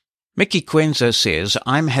happens. Mickey Quenza says,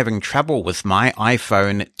 I'm having trouble with my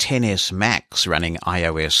iPhone XS Max running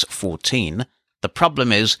iOS 14. The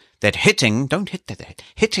problem is that hitting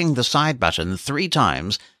the side button 3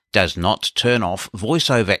 times does not turn off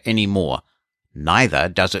VoiceOver anymore. Neither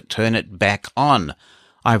does it turn it back on.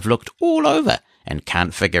 I've looked all over and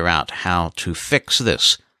can't figure out how to fix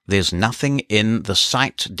this. There's nothing in the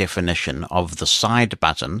sight definition of the side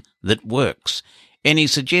button that works. Any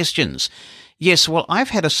suggestions? Yes, well, I've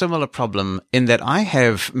had a similar problem in that I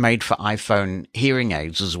have made for iPhone hearing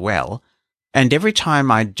aids as well. And every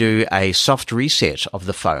time I do a soft reset of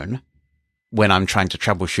the phone, when I'm trying to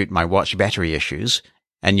troubleshoot my watch battery issues,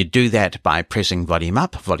 and you do that by pressing volume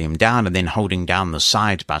up, volume down, and then holding down the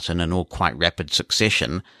side button in all quite rapid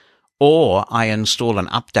succession, or I install an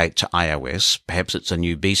update to iOS, perhaps it's a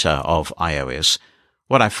new beta of iOS,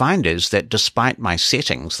 what I find is that despite my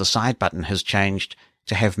settings, the side button has changed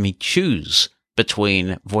to have me choose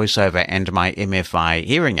between VoiceOver and my MFI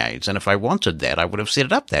hearing aids. And if I wanted that, I would have set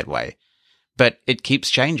it up that way. But it keeps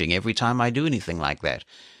changing every time I do anything like that.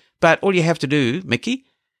 But all you have to do, Mickey,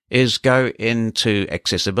 is go into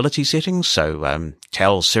accessibility settings. So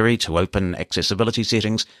tell Siri to open accessibility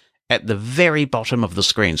settings at the very bottom of the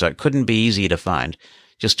screen. So it couldn't be easier to find.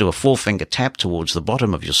 Just do a 4-finger tap towards the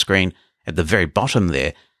bottom of your screen. At the very bottom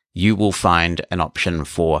there, you will find an option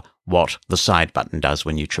for what the side button does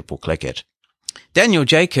when you triple click it. Daniel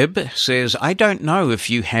Jacob says, I don't know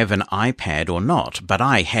if you have an iPad or not, but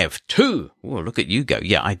I have 2. Oh, look at you go.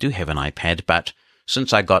 Yeah, I do have an iPad, but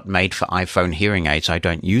since I got made for iPhone hearing aids, I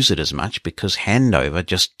don't use it as much because handover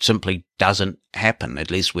just simply doesn't happen,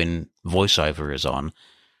 at least when VoiceOver is on.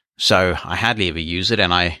 So I hardly ever use it,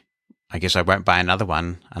 and I guess I won't buy another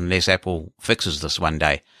one unless Apple fixes this one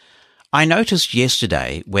day. I noticed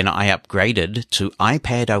yesterday when I upgraded to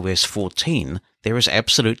iPadOS 14, there is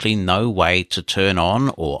absolutely no way to turn on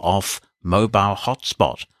or off mobile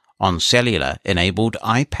hotspot on cellular-enabled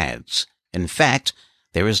iPads. In fact,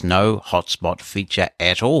 there is no hotspot feature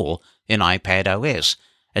at all in iPadOS,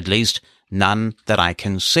 at least none that I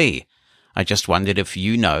can see. I just wondered if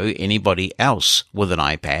you know anybody else with an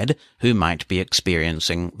iPad who might be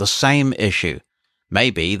experiencing the same issue.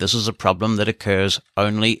 Maybe this is a problem that occurs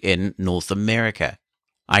only in North America.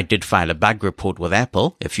 I did file a bug report with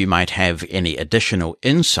Apple. If you might have any additional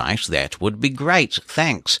insight, that would be great.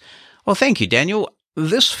 Thanks. Well, thank you, Daniel.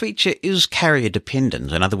 This feature is carrier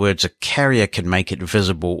dependent. In other words, a carrier can make it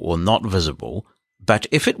visible or not visible. But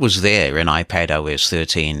if it was there in iPadOS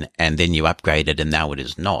 13 and then you upgraded and now it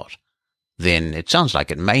is not, then it sounds like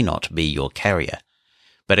it may not be your carrier.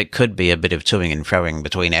 But it could be a bit of toing and froing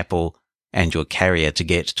between Apple and your carrier to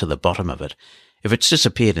get to the bottom of it. If it's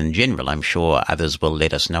disappeared in general, I'm sure others will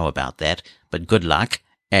let us know about that. But good luck,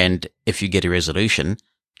 and if you get a resolution,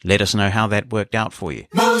 let us know how that worked out for you.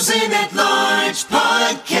 Mosin at Large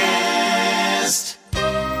Podcast.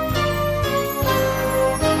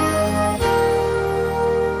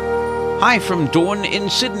 Hi from Dawn in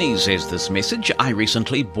Sydney, says this message. I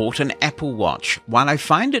recently bought an Apple Watch. While I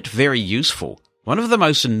find it very useful, one of the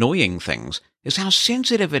most annoying things is how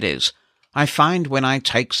sensitive it is. I find when I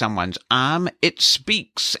take someone's arm, it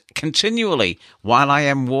speaks continually while I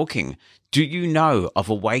am walking. Do you know of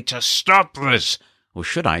a way to stop this? Or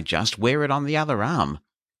should I just wear it on the other arm?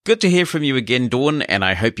 Good to hear from you again, Dawn, and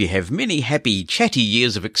I hope you have many happy, chatty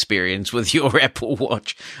years of experience with your Apple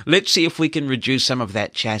Watch. Let's see if we can reduce some of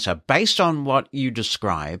that chatter. Based on what you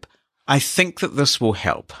describe, I think that this will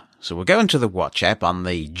help. So we'll go into the Watch app on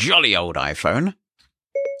the jolly old iPhone.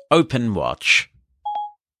 Open Watch.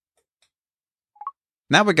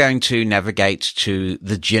 Now we're going to navigate to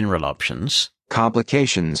the general options.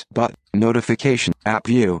 Complications, but notification, app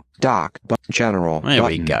view, dock, but general. There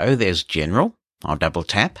button. we go. There's general. I'll double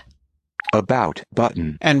tap. About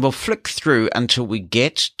button. And we'll flick through until we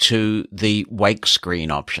get to the wake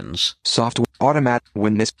screen options. Software, automatic,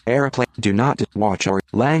 witness, airplane, do not watch or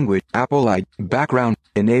language, Apple ID, background,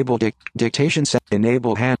 enable dictation set,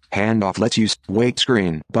 enable handoff, let's use wake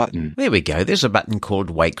screen button. There we go. There's a button called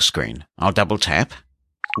wake screen. I'll double tap.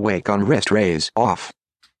 Wake on wrist raise off.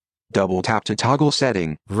 Double tap to toggle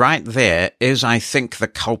setting. Right there is, I think, the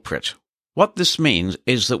culprit. What this means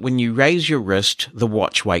is that when you raise your wrist, the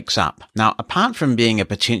watch wakes up. Now, apart from being a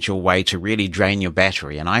potential way to really drain your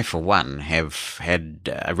battery, and I, for one, have had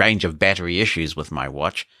a range of battery issues with my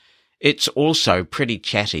watch, it's also pretty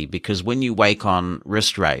chatty because when you wake on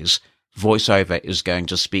wrist raise, VoiceOver is going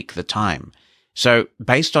to speak the time. So,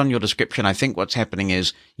 based on your description, I think what's happening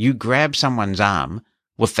is you grab someone's arm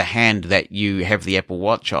with the hand that you have the Apple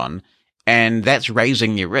Watch on, and that's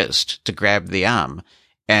raising your wrist to grab the arm,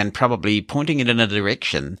 and probably pointing it in a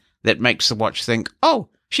direction that makes the watch think, oh,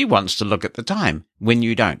 she wants to look at the time, when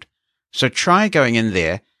you don't. So try going in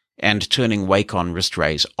there and turning wake on wrist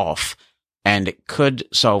raise off, and it could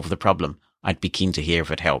solve the problem. I'd be keen to hear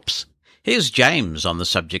if it helps. Here's James on the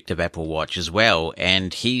subject of Apple Watch as well,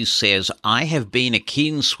 and he says, I have been a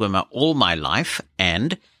keen swimmer all my life,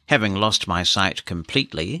 and having lost my sight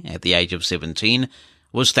completely at the age of 17,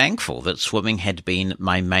 was thankful that swimming had been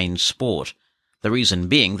my main sport. The reason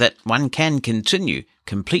being that one can continue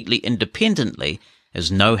completely independently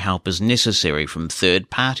as no help is necessary from third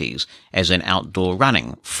parties, as in outdoor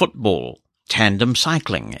running, football, tandem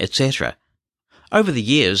cycling, etc. Over the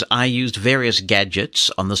years, I used various gadgets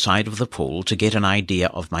on the side of the pool to get an idea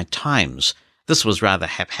of my times. This was rather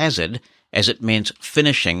haphazard, as it meant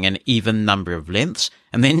finishing an even number of lengths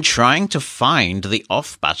and then trying to find the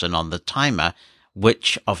off button on the timer,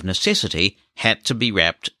 which, of necessity, had to be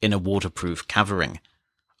wrapped in a waterproof covering.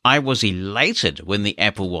 I was elated when the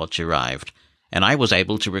Apple Watch arrived, and I was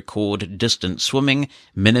able to record distance swimming,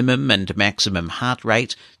 minimum and maximum heart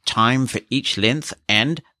rate, time for each length,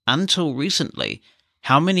 and, until recently,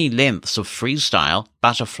 how many lengths of freestyle,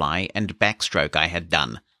 butterfly, and backstroke I had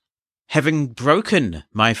done. Having broken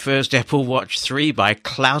my first Apple Watch 3 by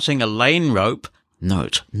clouting a lane rope,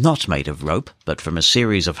 note, not made of rope, but from a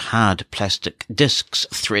series of hard plastic discs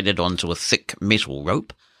threaded onto a thick metal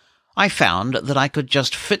rope, I found that I could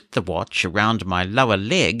just fit the watch around my lower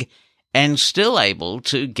leg and still able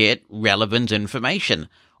to get relevant information,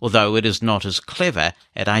 although it is not as clever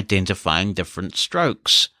at identifying different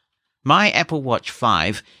strokes. My Apple Watch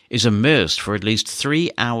 5 is immersed for at least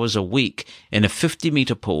 3 hours a week in a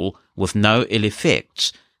 50-meter pool with no ill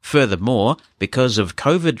effects. Furthermore, because of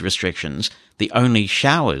COVID restrictions, the only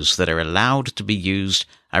showers that are allowed to be used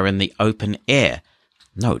are in the open air.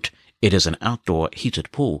 Note, it is an outdoor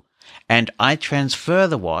heated pool. And I transfer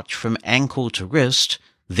the watch from ankle to wrist,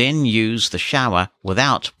 then use the shower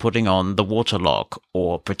without putting on the water lock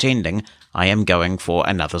or pretending I am going for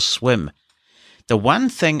another swim. The one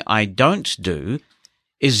thing I don't do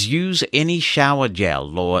is use any shower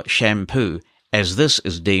gel or shampoo, as this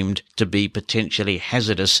is deemed to be potentially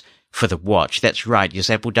hazardous for the watch. That's right, yes,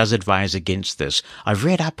 Apple does advise against this. I've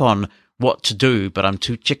read up on what to do, but I'm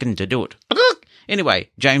too chicken to do it. Anyway,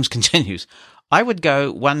 James continues, I would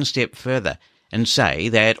go one step further and say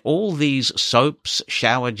that all these soaps,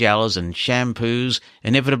 shower gels, and shampoos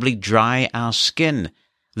inevitably dry our skin.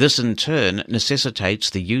 This in turn necessitates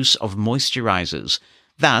the use of moisturizers.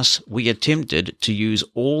 Thus, we attempted to use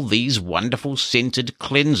all these wonderful scented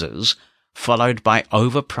cleansers, followed by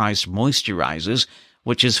overpriced moisturizers,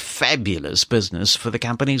 which is fabulous business for the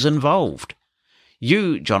companies involved.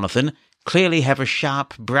 You, Jonathan, clearly have a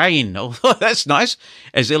sharp brain, although that's nice,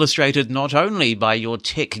 as illustrated not only by your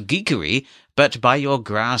tech geekery, but by your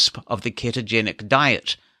grasp of the ketogenic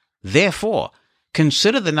diet. Therefore,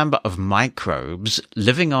 consider the number of microbes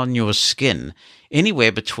living on your skin,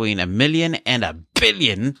 anywhere between 1 million and 1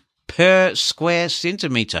 billion per square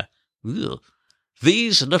centimetre. Ugh.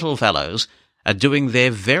 These little fellows are doing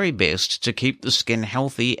their very best to keep the skin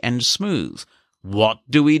healthy and smooth. What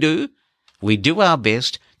do? We do our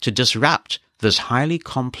best to disrupt this highly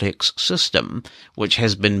complex system, which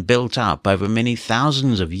has been built up over many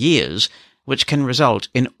thousands of years, which can result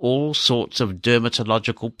in all sorts of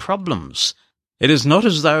dermatological problems. It is not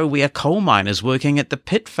as though we are coal miners working at the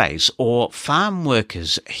pit face or farm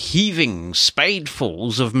workers heaving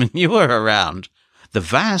spadefuls of manure around. The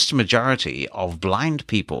vast majority of blind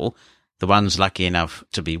people, the ones lucky enough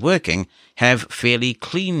to be working, have fairly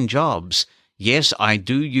clean jobs. Yes, I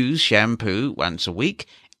do use shampoo once a week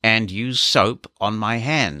and use soap on my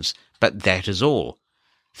hands, but that is all.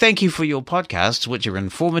 Thank you for your podcasts, which are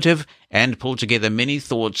informative and pull together many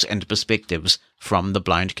thoughts and perspectives from the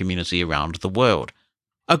blind community around the world.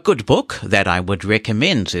 A good book that I would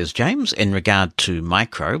recommend, says James, in regard to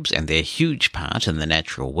microbes and their huge part in the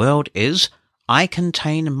natural world is I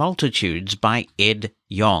Contain Multitudes by Ed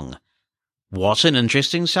Yong. What an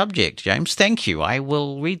interesting subject, James. Thank you. I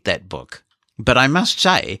will read that book. But I must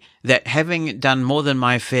say that having done more than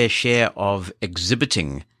my fair share of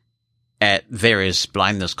exhibiting at various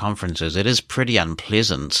blindness conferences, it is pretty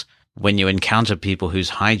unpleasant when you encounter people whose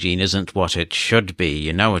hygiene isn't what it should be.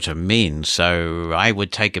 You know what I mean? So I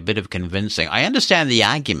would take a bit of convincing. I understand the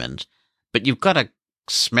argument, but you've got to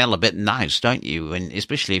smell a bit nice, don't you? And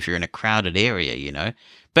especially if you're in a crowded area, you know.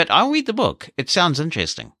 But I'll read the book. It sounds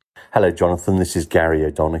interesting. Hello, Jonathan. This is Gary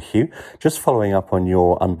O'Donoghue. Just following up on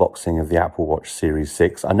your unboxing of the Apple Watch Series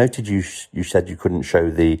 6, I noted you said you couldn't show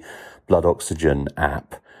the blood oxygen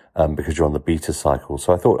app because you're on the beta cycle.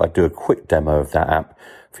 So I thought I'd do a quick demo of that app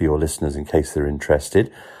for your listeners in case they're interested.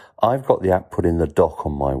 I've got the app put in the dock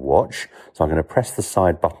on my watch, so I'm going to press the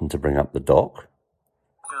side button to bring up the dock.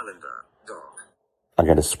 Calendar, dock. I'm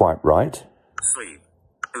going to swipe right. Sleep,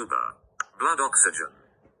 Uber, blood oxygen.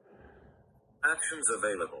 Actions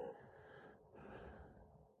available.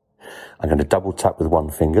 I'm going to double tap with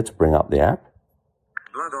one finger to bring up the app.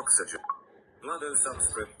 Blood oxygen. Blood O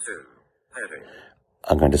subscript 2. Heading.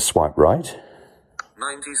 I'm going to swipe right. 96%.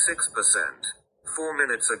 4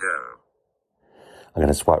 minutes ago. I'm going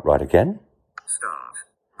to swipe right again. Start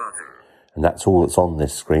button. And that's all that's on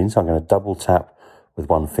this screen. So I'm going to double tap with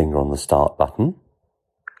one finger on the start button.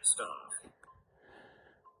 Start.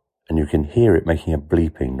 And you can hear it making a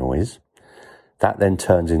bleeping noise. That then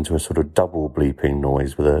turns into a sort of double bleeping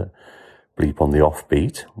noise with a bleep on the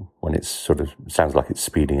offbeat when it sort of sounds like it's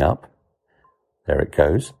speeding up. There it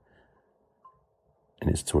goes. And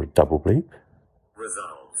it's sort of double bleep.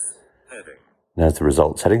 Results. Heading. There's the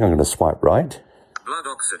results heading. I'm going to swipe right. Blood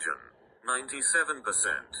oxygen. 97%. Button.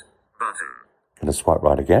 I'm going to swipe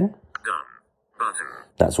right again. Done. Button.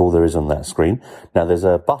 That's all there is on that screen. Now there's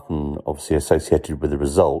a button obviously associated with the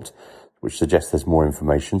result which suggests there's more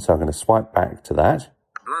information. So I'm going to swipe back to that.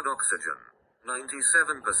 Blood oxygen.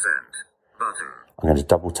 97%. Button. I'm going to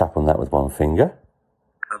double tap on that with one finger.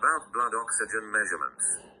 About blood oxygen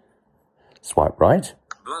measurements. Swipe right.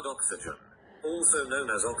 Blood oxygen, also known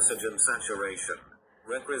as oxygen saturation,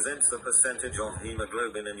 represents the percentage of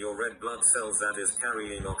hemoglobin in your red blood cells that is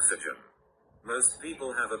carrying oxygen. Most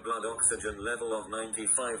people have a blood oxygen level of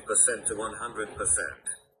 95% to 100%.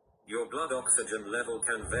 Your blood oxygen level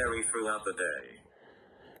can vary throughout the day.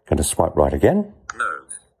 Going to swipe right again. Note,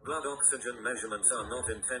 blood oxygen measurements are not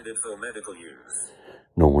intended for medical use.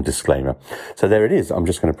 Normal disclaimer. So there it is. I'm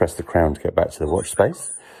just going to press the crown to get back to the watch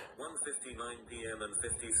space. 1:59 p.m. and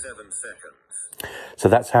 57 seconds. So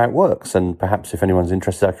that's how it works. And perhaps if anyone's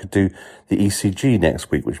interested, I could do the ECG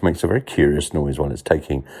next week, which makes a very curious noise while it's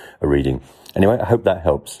taking a reading. Anyway, I hope that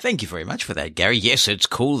helps. Thank you very much for that, Gary. Yes, it's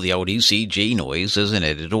cool, the old ECG noise, isn't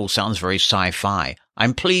it? It all sounds very sci-fi.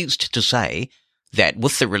 I'm pleased to say that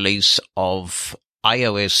with the release of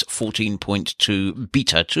iOS 14.2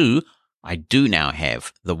 Beta 2, I do now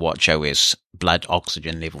have the WatchOS blood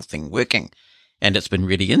oxygen level thing working, and it's been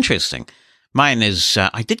really interesting. Mine is,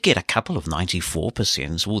 I did get a couple of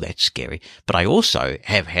 94%. Oh, that's scary. But I also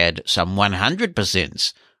have had some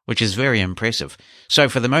 100%, which is very impressive. So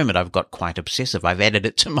for the moment, I've got quite obsessive. I've added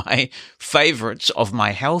it to my favorites of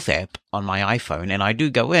my health app on my iPhone, and I do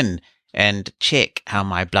go in and check how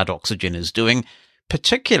my blood oxygen is doing.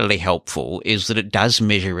 Particularly helpful is that it does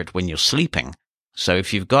measure it when you're sleeping. So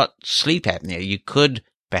if you've got sleep apnea, you could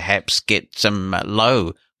perhaps get some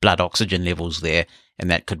low blood oxygen levels there, and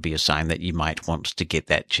that could be a sign that you might want to get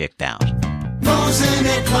that checked out. Mosen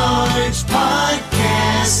at Large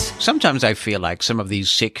Podcast. Sometimes I feel like some of these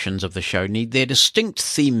sections of the show need their distinct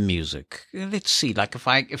theme music. Let's see, like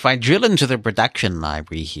if I drill into the production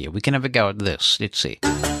library here, we can have a go at this. Let's see.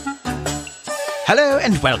 Hello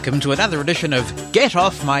and welcome to another edition of Get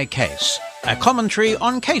Off My Case, a commentary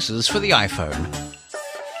on cases for the iPhone.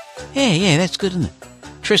 Yeah, that's good, isn't it?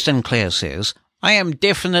 Tristan Clare says, I am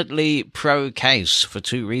definitely pro-case for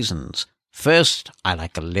two reasons. First, I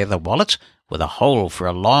like a leather wallet with a hole for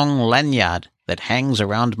a long lanyard that hangs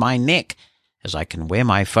around my neck, as I can wear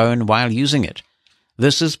my phone while using it.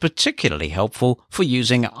 This is particularly helpful for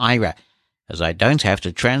using Aira, as I don't have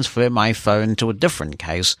to transfer my phone to a different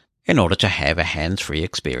case in order to have a hands-free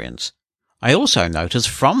experience. I also notice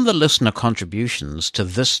from the listener contributions to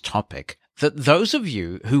this topic that those of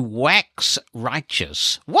you who wax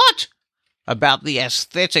righteous, about the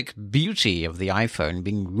aesthetic beauty of the iPhone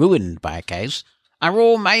being ruined by a case are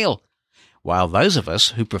all male, while those of us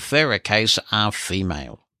who prefer a case are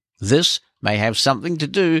female. This may have something to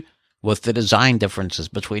do with the design differences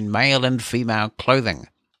between male and female clothing.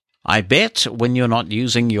 I bet when you're not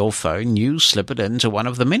using your phone, you slip it into one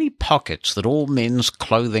of the many pockets that all men's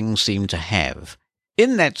clothing seem to have.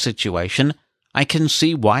 In that situation, I can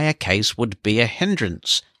see why a case would be a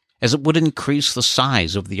hindrance, as it would increase the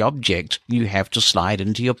size of the object you have to slide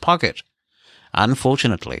into your pocket.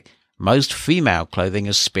 Unfortunately, most female clothing,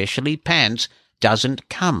 especially pants, doesn't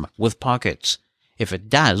come with pockets. If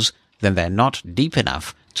it does, then they're not deep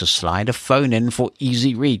enough to slide a phone in for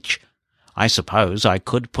easy reach. I suppose I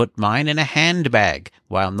could put mine in a handbag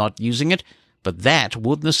while not using it, but that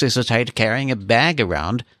would necessitate carrying a bag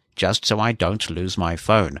around just so I don't lose my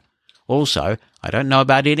phone. Also, I don't know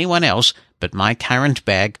about anyone else, but my current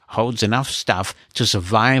bag holds enough stuff to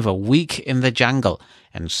survive a week in the jungle,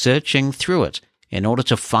 and searching through it in order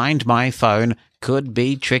to find my phone could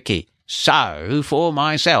be tricky. So, for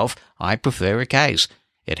myself, I prefer a case.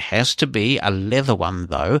 It has to be a leather one,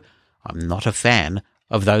 though. I'm not a fan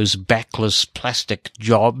of those backless plastic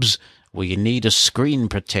jobs where you need a screen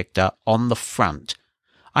protector on the front.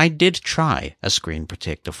 I did try a screen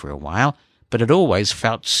protector for a while, but it always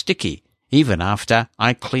felt sticky, even after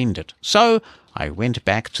I cleaned it. So I went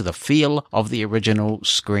back to the feel of the original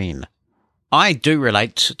screen. I do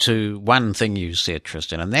relate to one thing you said,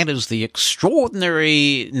 Tristan, and that is the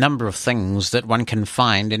extraordinary number of things that one can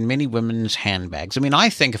find in many women's handbags. I mean, I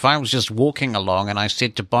think if I was just walking along and I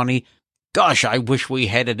said to Bonnie, gosh, I wish we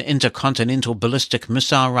had an intercontinental ballistic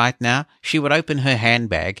missile right now, she would open her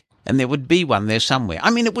handbag and there would be one there somewhere.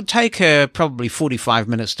 I mean, it would take her probably 45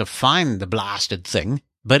 minutes to find the blasted thing,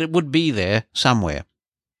 but it would be there somewhere.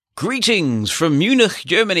 Greetings from Munich,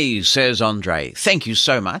 Germany, says Andre. Thank you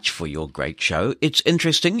so much for your great show. It's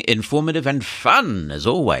interesting, informative, and fun, as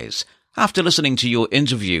always. After listening to your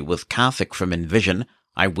interview with Karthik from Envision,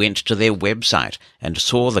 I went to their website and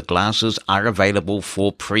saw the glasses are available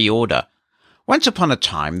for pre-order. Once upon a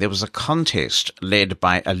time, there was a contest led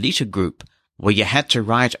by Elita Group where you had to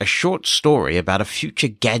write a short story about a future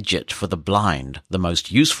gadget for the blind, the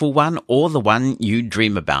most useful one or the one you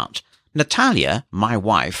dream about. Natalia, my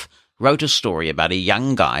wife, wrote a story about a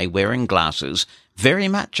young guy wearing glasses very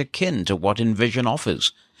much akin to what Envision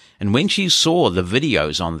offers. And when she saw the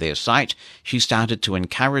videos on their site, she started to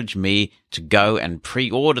encourage me to go and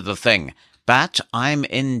pre-order the thing. But I'm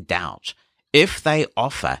in doubt. If they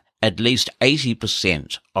offer at least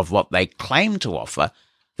 80% of what they claim to offer,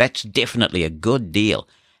 that's definitely a good deal.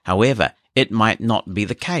 However, it might not be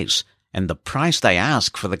the case, and the price they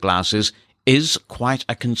ask for the glasses is quite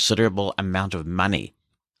a considerable amount of money.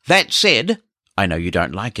 That said, I know you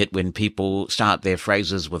don't like it when people start their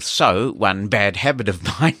phrases with "so," one bad habit of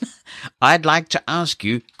mine. I'd like to ask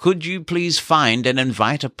you, could you please find and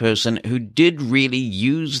invite a person who did really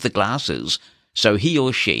use the glasses so he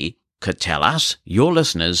or she could tell us, your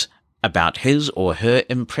listeners, about his or her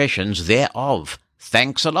impressions thereof?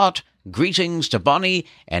 Thanks a lot. Greetings to Bonnie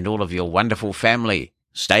and all of your wonderful family.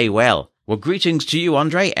 Stay well. Well, greetings to you,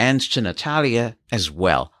 Andre, and to Natalia as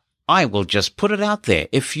well. I will just put it out there.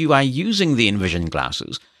 If you are using the Envision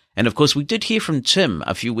glasses, and of course we did hear from Tim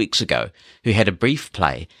a few weeks ago, who had a brief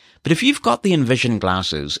play, but if you've got the Envision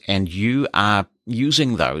glasses and you are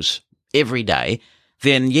using those every day,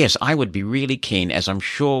 then yes, I would be really keen, as I'm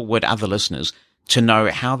sure would other listeners, to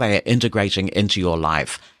know how they are integrating into your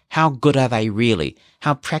life. How good are they really?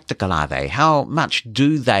 How practical are they? How much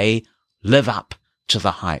do they live up to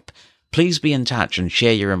the hype? Please be in touch and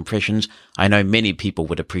share your impressions. I know many people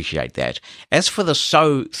would appreciate that. As for the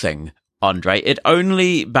 "so" thing, Andre, it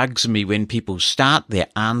only bugs me when people start their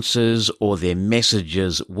answers or their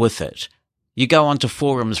messages with it. You go onto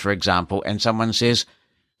forums, for example, and someone says,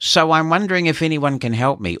 "So I'm wondering if anyone can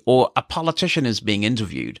help me," or a politician is being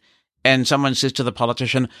interviewed, and someone says to the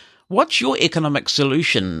politician, "What's your economic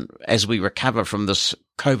solution as we recover from this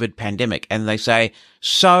COVID pandemic?" And they say,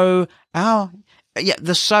 the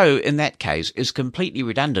 "so" in that case is completely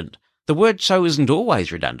redundant. The word "so" isn't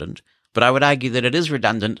always redundant, but I would argue that it is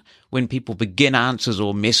redundant when people begin answers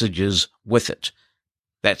or messages with it.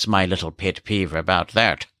 That's my little pet peeve about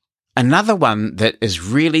that. Another one that is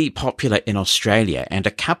really popular in Australia, and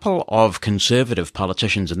a couple of conservative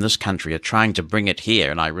politicians in this country are trying to bring it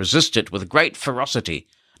here, and I resist it with great ferocity.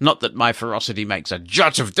 Not that my ferocity makes a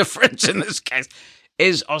jot of difference in this case,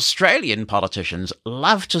 is Australian politicians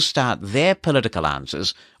love to start their political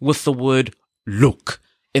answers with the word "look"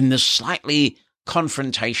 in this slightly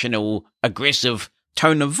confrontational, aggressive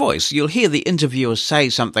tone of voice. You'll hear the interviewer say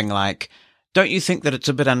something like, "Don't you think that it's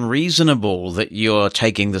a bit unreasonable that you're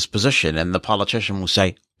taking this position?" And the politician will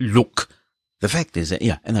say, "Look." The fact is that,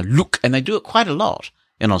 and they look, and they do it quite a lot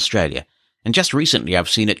in Australia. And just recently I've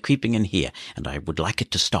seen it creeping in here, and I would like it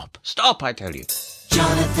to stop. Stop, I tell you.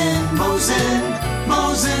 Jonathan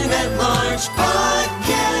Mosen at Large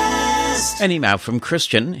Podcast. An email from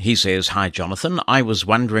Christian. He says, "Hi, Jonathan. I was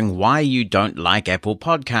wondering why you don't like Apple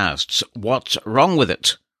Podcasts. What's wrong with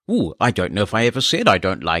it?" I don't know if I ever said I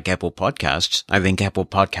don't like Apple Podcasts. I think Apple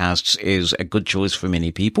Podcasts is a good choice for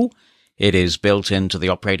many people. It is built into the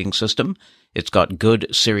operating system. It's got good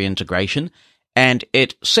Siri integration, and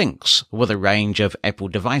it syncs with a range of Apple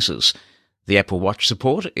devices. The Apple Watch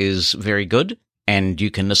support is very good, and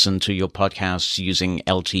you can listen to your podcasts using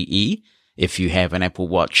LTE if you have an Apple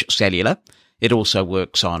Watch Cellular. It also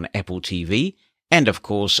works on Apple TV and, of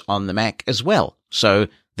course, on the Mac as well. So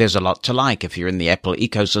there's a lot to like if you're in the Apple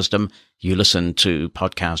ecosystem. You listen to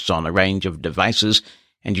podcasts on a range of devices,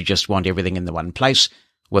 and you just want everything in the one place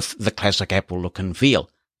with the classic Apple look and feel.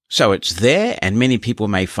 So it's there, and many people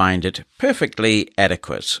may find it perfectly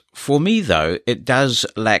adequate. For me, though, it does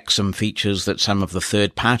lack some features that some of the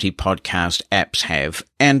third-party podcast apps have,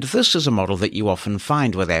 and this is a model that you often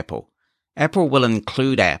find with Apple. Apple will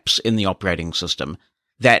include apps in the operating system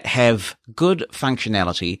that have good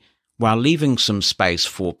functionality while leaving some space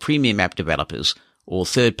for premium app developers or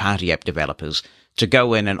third-party app developers to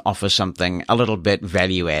go in and offer something a little bit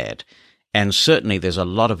value-add. And certainly there's a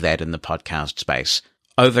lot of that in the podcast space.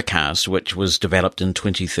 Overcast, which was developed in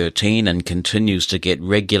 2013 and continues to get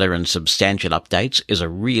regular and substantial updates, is a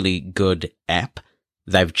really good app.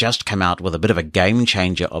 They've just come out with a bit of a game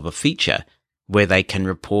changer of a feature where they can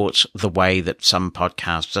report the way that some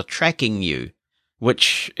podcasts are tracking you,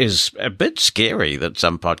 which is a bit scary that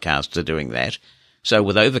some podcasts are doing that. So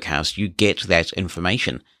with Overcast, you get that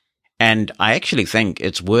information. And I actually think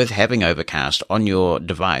it's worth having Overcast on your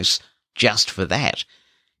device just for that.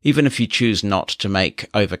 Even if you choose not to make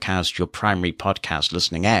Overcast your primary podcast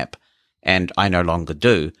listening app, and I no longer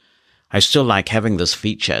do, I still like having this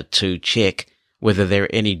feature to check whether there are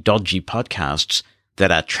any dodgy podcasts that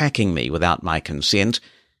are tracking me without my consent,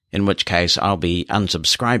 in which case I'll be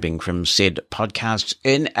unsubscribing from said podcasts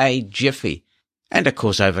in a jiffy. And of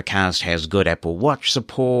course, Overcast has good Apple Watch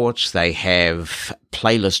support, they have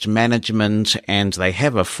playlist management, and they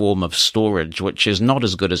have a form of storage which is not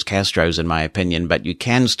as good as Castro's in my opinion, but you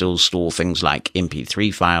can still store things like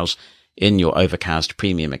MP3 files in your Overcast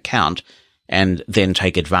premium account, and then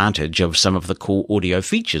take advantage of some of the cool audio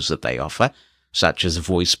features that they offer, such as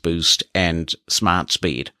Voice Boost and Smart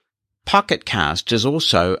Speed. Pocket Cast is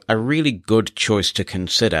also a really good choice to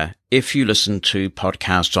consider if you listen to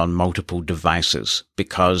podcasts on multiple devices,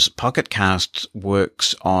 because Pocket Cast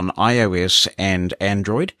works on iOS and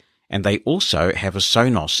Android, and they also have a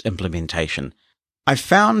Sonos implementation. I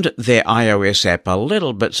found their iOS app a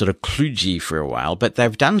little bit sort of kludgy for a while, but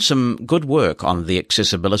they've done some good work on the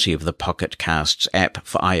accessibility of the Pocket Casts app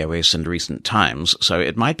for iOS in recent times, so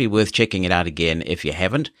it might be worth checking it out again if you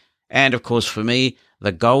haven't. And of course, for me,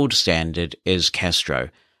 the gold standard is Castro,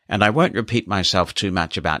 and I won't repeat myself too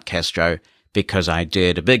much about Castro because I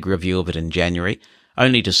did a big review of it in January,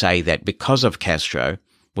 only to say that because of Castro,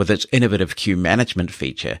 with its innovative queue management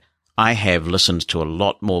feature, I have listened to a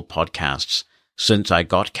lot more podcasts since I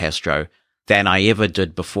got Castro than I ever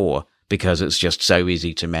did before, because it's just so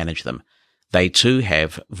easy to manage them. They too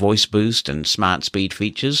have Voice Boost and Smart Speed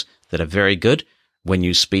features that are very good. When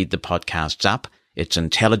you speed the podcasts up, it's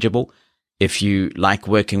intelligible. If you like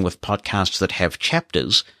working with podcasts that have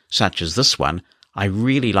chapters, such as this one, I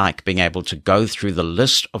really like being able to go through the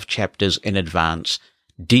list of chapters in advance,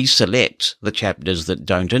 deselect the chapters that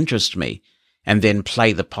don't interest me, and then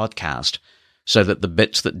play the podcast so that the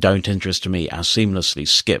bits that don't interest me are seamlessly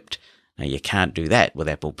skipped. Now, you can't do that with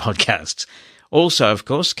Apple Podcasts. Also, of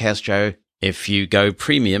course, Castro, if you go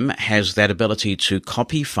premium, has that ability to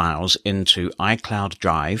copy files into iCloud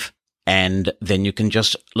Drive, and then you can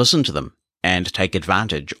just listen to them and take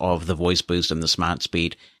advantage of the Voice Boost and the Smart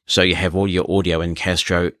Speed. So you have all your audio in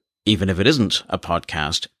Castro, even if it isn't a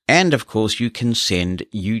podcast. And of course, you can send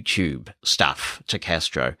YouTube stuff to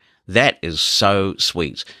Castro. That is so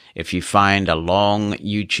sweet. If you find a long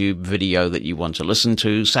YouTube video that you want to listen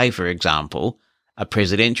to, say, for example, a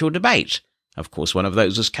presidential debate. Of course, one of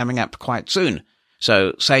those is coming up quite soon.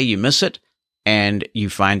 So say you miss it and you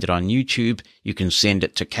find it on YouTube, you can send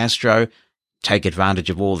it to Castro, take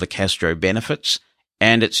advantage of all the Castro benefits,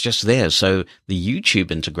 and it's just there. So the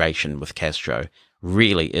YouTube integration with Castro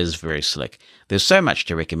really is very slick. There's so much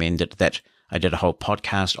to recommend it that I did a whole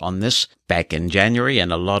podcast on this back in January,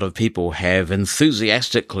 and a lot of people have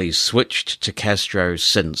enthusiastically switched to Castro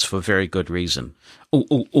since for very good reason.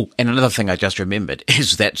 And another thing I just remembered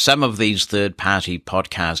is that some of these third-party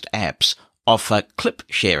podcast apps offer clip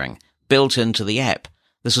sharing built into the app.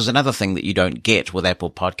 This is another thing that you don't get with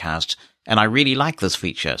Apple Podcasts, and I really like this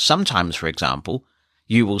feature. Sometimes, for example,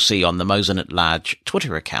 you will see on the Mosen at Large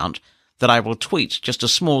Twitter account that I will tweet just a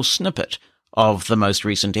small snippet of the most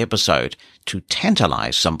recent episode to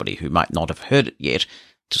tantalize somebody who might not have heard it yet,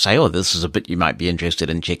 to say, oh, this is a bit you might be interested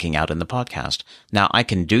in checking out in the podcast. Now, I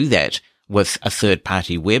can do that with a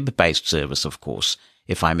third-party web-based service, of course,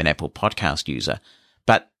 if I'm an Apple Podcast user,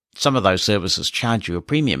 but some of those services charge you a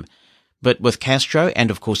premium. But with Castro,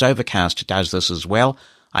 and of course Overcast does this as well,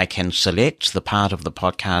 I can select the part of the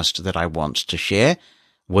podcast that I want to share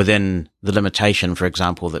within the limitation, for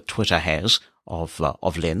example, that Twitter has of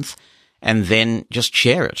length, and then just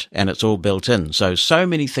share it, and it's all built in. So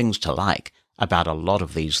many things to like about a lot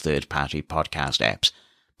of these third-party podcast apps.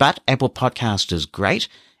 But Apple Podcast is great,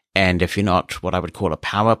 and if you're not what I would call a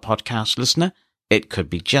power podcast listener, it could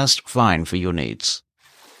be just fine for your needs.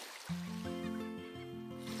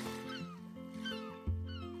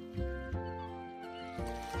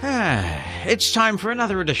 It's time for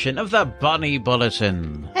another edition of the Bonnie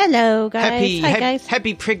Bulletin. Hello, guys. Hi, guys.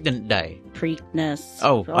 Happy Pregnant Day. Preakness.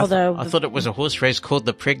 Oh, although I thought it was a horse race called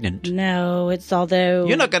the Pregnant. No, it's although...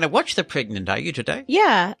 You're not going to watch the Pregnant, are you, today?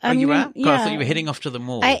 Yeah. You are? Yeah. I thought you were heading off to the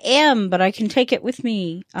mall. I am, but I can take it with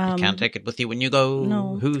me. You can't take it with you when you go?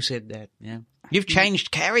 No. Who said that? Yeah. You've changed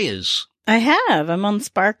carriers. I have. I'm on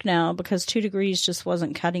Spark now because 2 Degrees just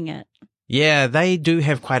wasn't cutting it. Yeah, they do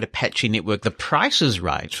have quite a patchy network. The price is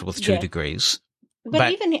right with 2 Yeah. Degrees.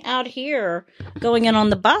 But even out here, going in on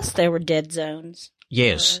the bus, there were dead zones.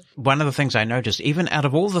 Yes. One of the things I noticed, even out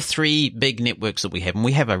of all the 3 big networks that we have, and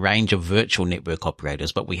we have a range of virtual network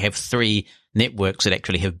operators, but we have 3 networks that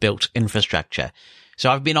actually have built infrastructure. So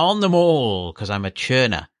I've been on them all because I'm a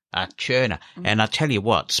churner. And I tell you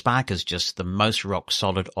what, Spark is just the most rock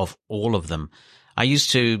solid of all of them. I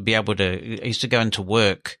used to go into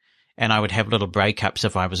work and I would have little breakups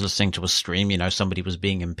if I was listening to a stream, somebody was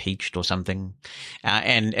being impeached or something,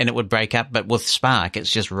 and it would break up. But with Spark, it's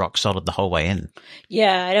just rock solid the whole way in.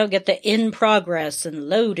 Yeah, I don't get the in progress and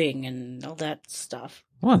loading and all that stuff.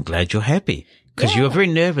 Well, I'm glad you're happy because you were very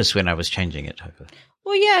nervous when I was changing it over.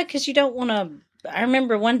 Well, yeah, because you don't want to. I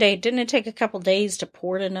remember one day, didn't it take a couple days to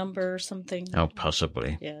port a number or something? Oh,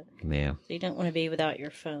 possibly. Yeah. Yeah. So you don't want to be without your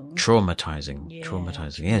phone. Traumatizing.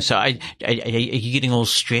 Yeah. So are you getting all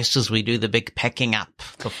stressed as we do the big packing up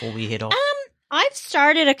before we head off? I've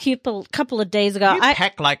started a couple of days ago. You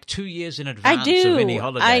pack like 2 years in advance of any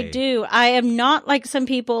holiday. I do. I am not like some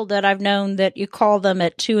people that I've known that you call them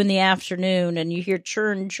at 2 PM and you hear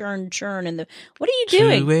churn, churn, churn. And what are you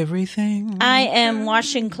doing? Do everything. I am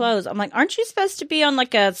washing clothes. I'm like, aren't you supposed to be on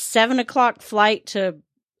like a 7:00 flight to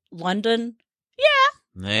London?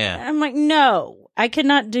 Yeah. Yeah. I'm like, no, I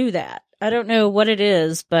cannot do that. I don't know what it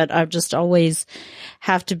is, but I just always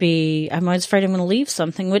have to be, I'm always afraid I'm going to leave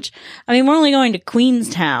something, which, I mean, we're only going to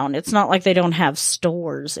Queenstown. It's not like they don't have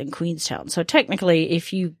stores in Queenstown. So technically,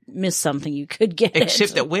 if you miss something, you could get it.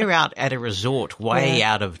 Except that we're out at a resort way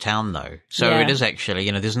out of town, though. So it is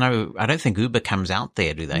actually, there's no, I don't think Uber comes out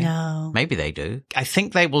there, do they? No. Maybe they do. I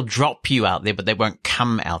think they will drop you out there, but they won't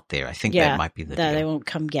come out there. I think that might be the deal. They won't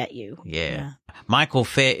come get you. Yeah. Michael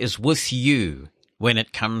Fair is with you. When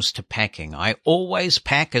it comes to packing, I always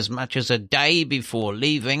pack as much as a day before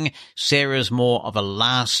leaving. Sarah's more of a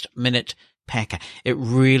last-minute packer. It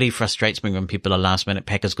really frustrates me when people are last-minute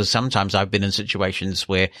packers because sometimes I've been in situations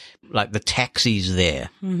where, like, the taxi's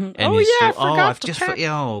there. Mm-hmm. And I forgot to pack.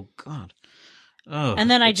 Oh, God. Oh, and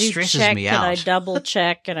then I do check me and out. I double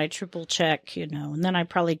check and I triple check, and then I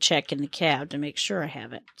probably check in the cab to make sure I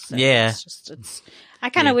have it. So it's I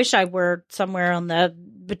kind of wish I were somewhere on the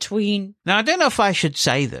between. Now, I don't know if I should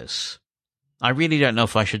say this. I really don't know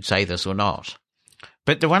if I should say this or not.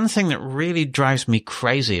 But the one thing that really drives me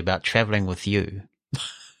crazy about traveling with you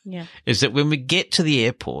is that when we get to the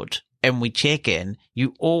airport and we check in,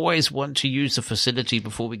 you always want to use the facility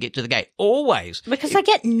before we get to the gate. Always. Because I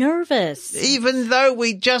get nervous. Even though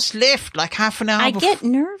we just left like half an hour before. I get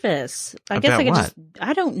nervous. I guess I could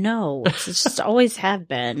I don't know. It's just always have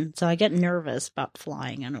been. So I get nervous about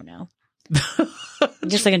flying. I don't know. I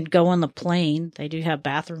guess I can go on the plane. They do have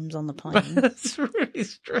bathrooms on the plane. That's really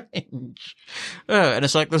strange. Oh, and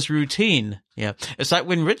it's like this routine. Yeah. It's like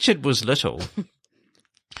when Richard was little.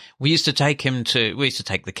 We used to take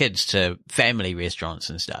the kids to family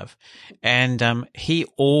restaurants and stuff. And, he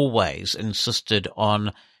always insisted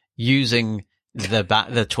on using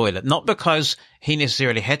the toilet, not because he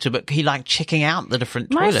necessarily had to, but he liked checking out the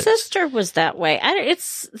different toilets. My sister was that way.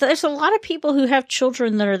 There's a lot of people who have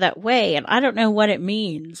children that are that way, and I don't know what it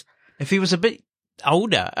means. If he was a bit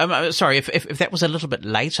older, if that was a little bit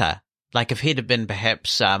later, like if he'd have been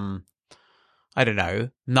perhaps, I don't know,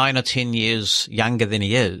 9 or 10 years younger than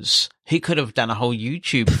he is, he could have done a whole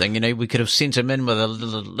YouTube thing. We could have sent him in with a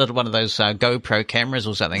little one of those GoPro cameras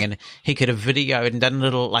or something, and he could have videoed and done a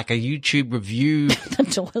YouTube review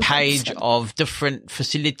page of different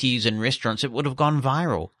facilities and restaurants. It would have gone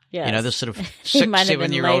viral. Yes. This sort of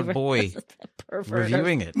 6-7-year-old boy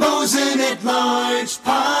reviewing it. Mosen at Large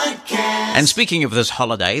Podcast. And speaking of this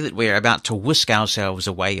holiday that we're about to whisk ourselves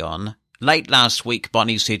away on, late last week,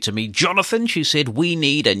 Bonnie said to me, Jonathan, she said, we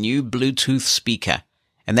need a new Bluetooth speaker.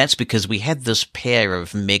 And that's because we had this pair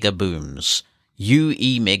of Mega Booms,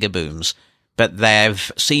 UE Mega Booms, but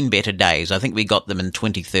they've seen better days. I think we got them in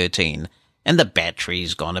 2013, and the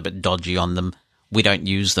battery's gone a bit dodgy on them. We don't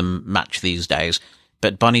use them much these days.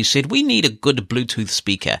 But Bonnie said, we need a good Bluetooth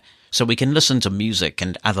speaker so we can listen to music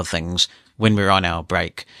and other things when we're on our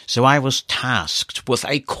break. So I was tasked with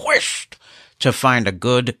a quest to find a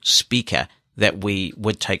good speaker that we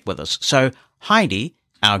would take with us. So Heidi,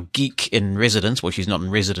 our geek in residence, well, she's not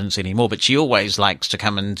in residence anymore, but she always likes to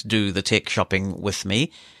come and do the tech shopping with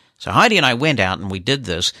me. So Heidi and I went out and we did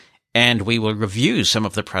this, and we will review some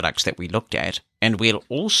of the products that we looked at, and we'll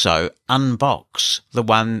also unbox the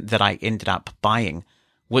one that I ended up buying,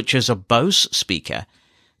 which is a Bose speaker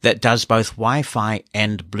that does both Wi-Fi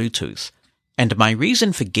and Bluetooth. And my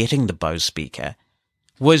reason for getting the Bose speaker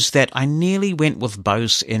was that I nearly went with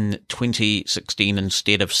Bose in 2016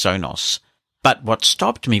 instead of Sonos. But what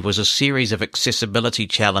stopped me was a series of accessibility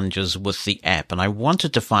challenges with the app, and I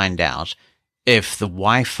wanted to find out if the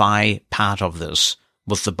Wi-Fi part of this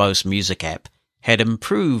with the Bose Music app had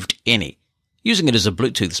improved any. Using it as a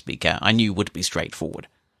Bluetooth speaker, I knew would be straightforward.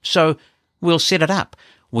 So we'll set it up.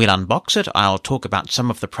 We'll unbox it. I'll talk about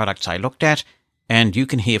some of the products I looked at, and you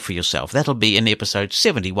can hear for yourself. That'll be in episode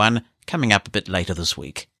 71, coming up a bit later this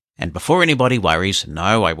week. And before anybody worries,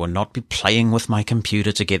 no, I will not be playing with my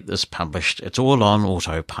computer to get this published. It's all on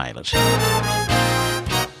autopilot.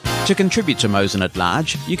 To contribute to Mosen at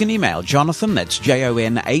Large, you can email Jonathan, that's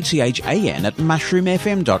JONATHAN, at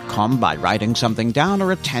mushroomfm.com by writing something down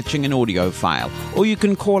or attaching an audio file. Or you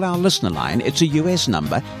can call our listener line. It's a US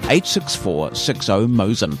number,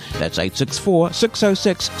 864-60-MOSEN. That's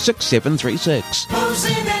 864-606-6736.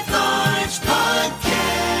 Mosen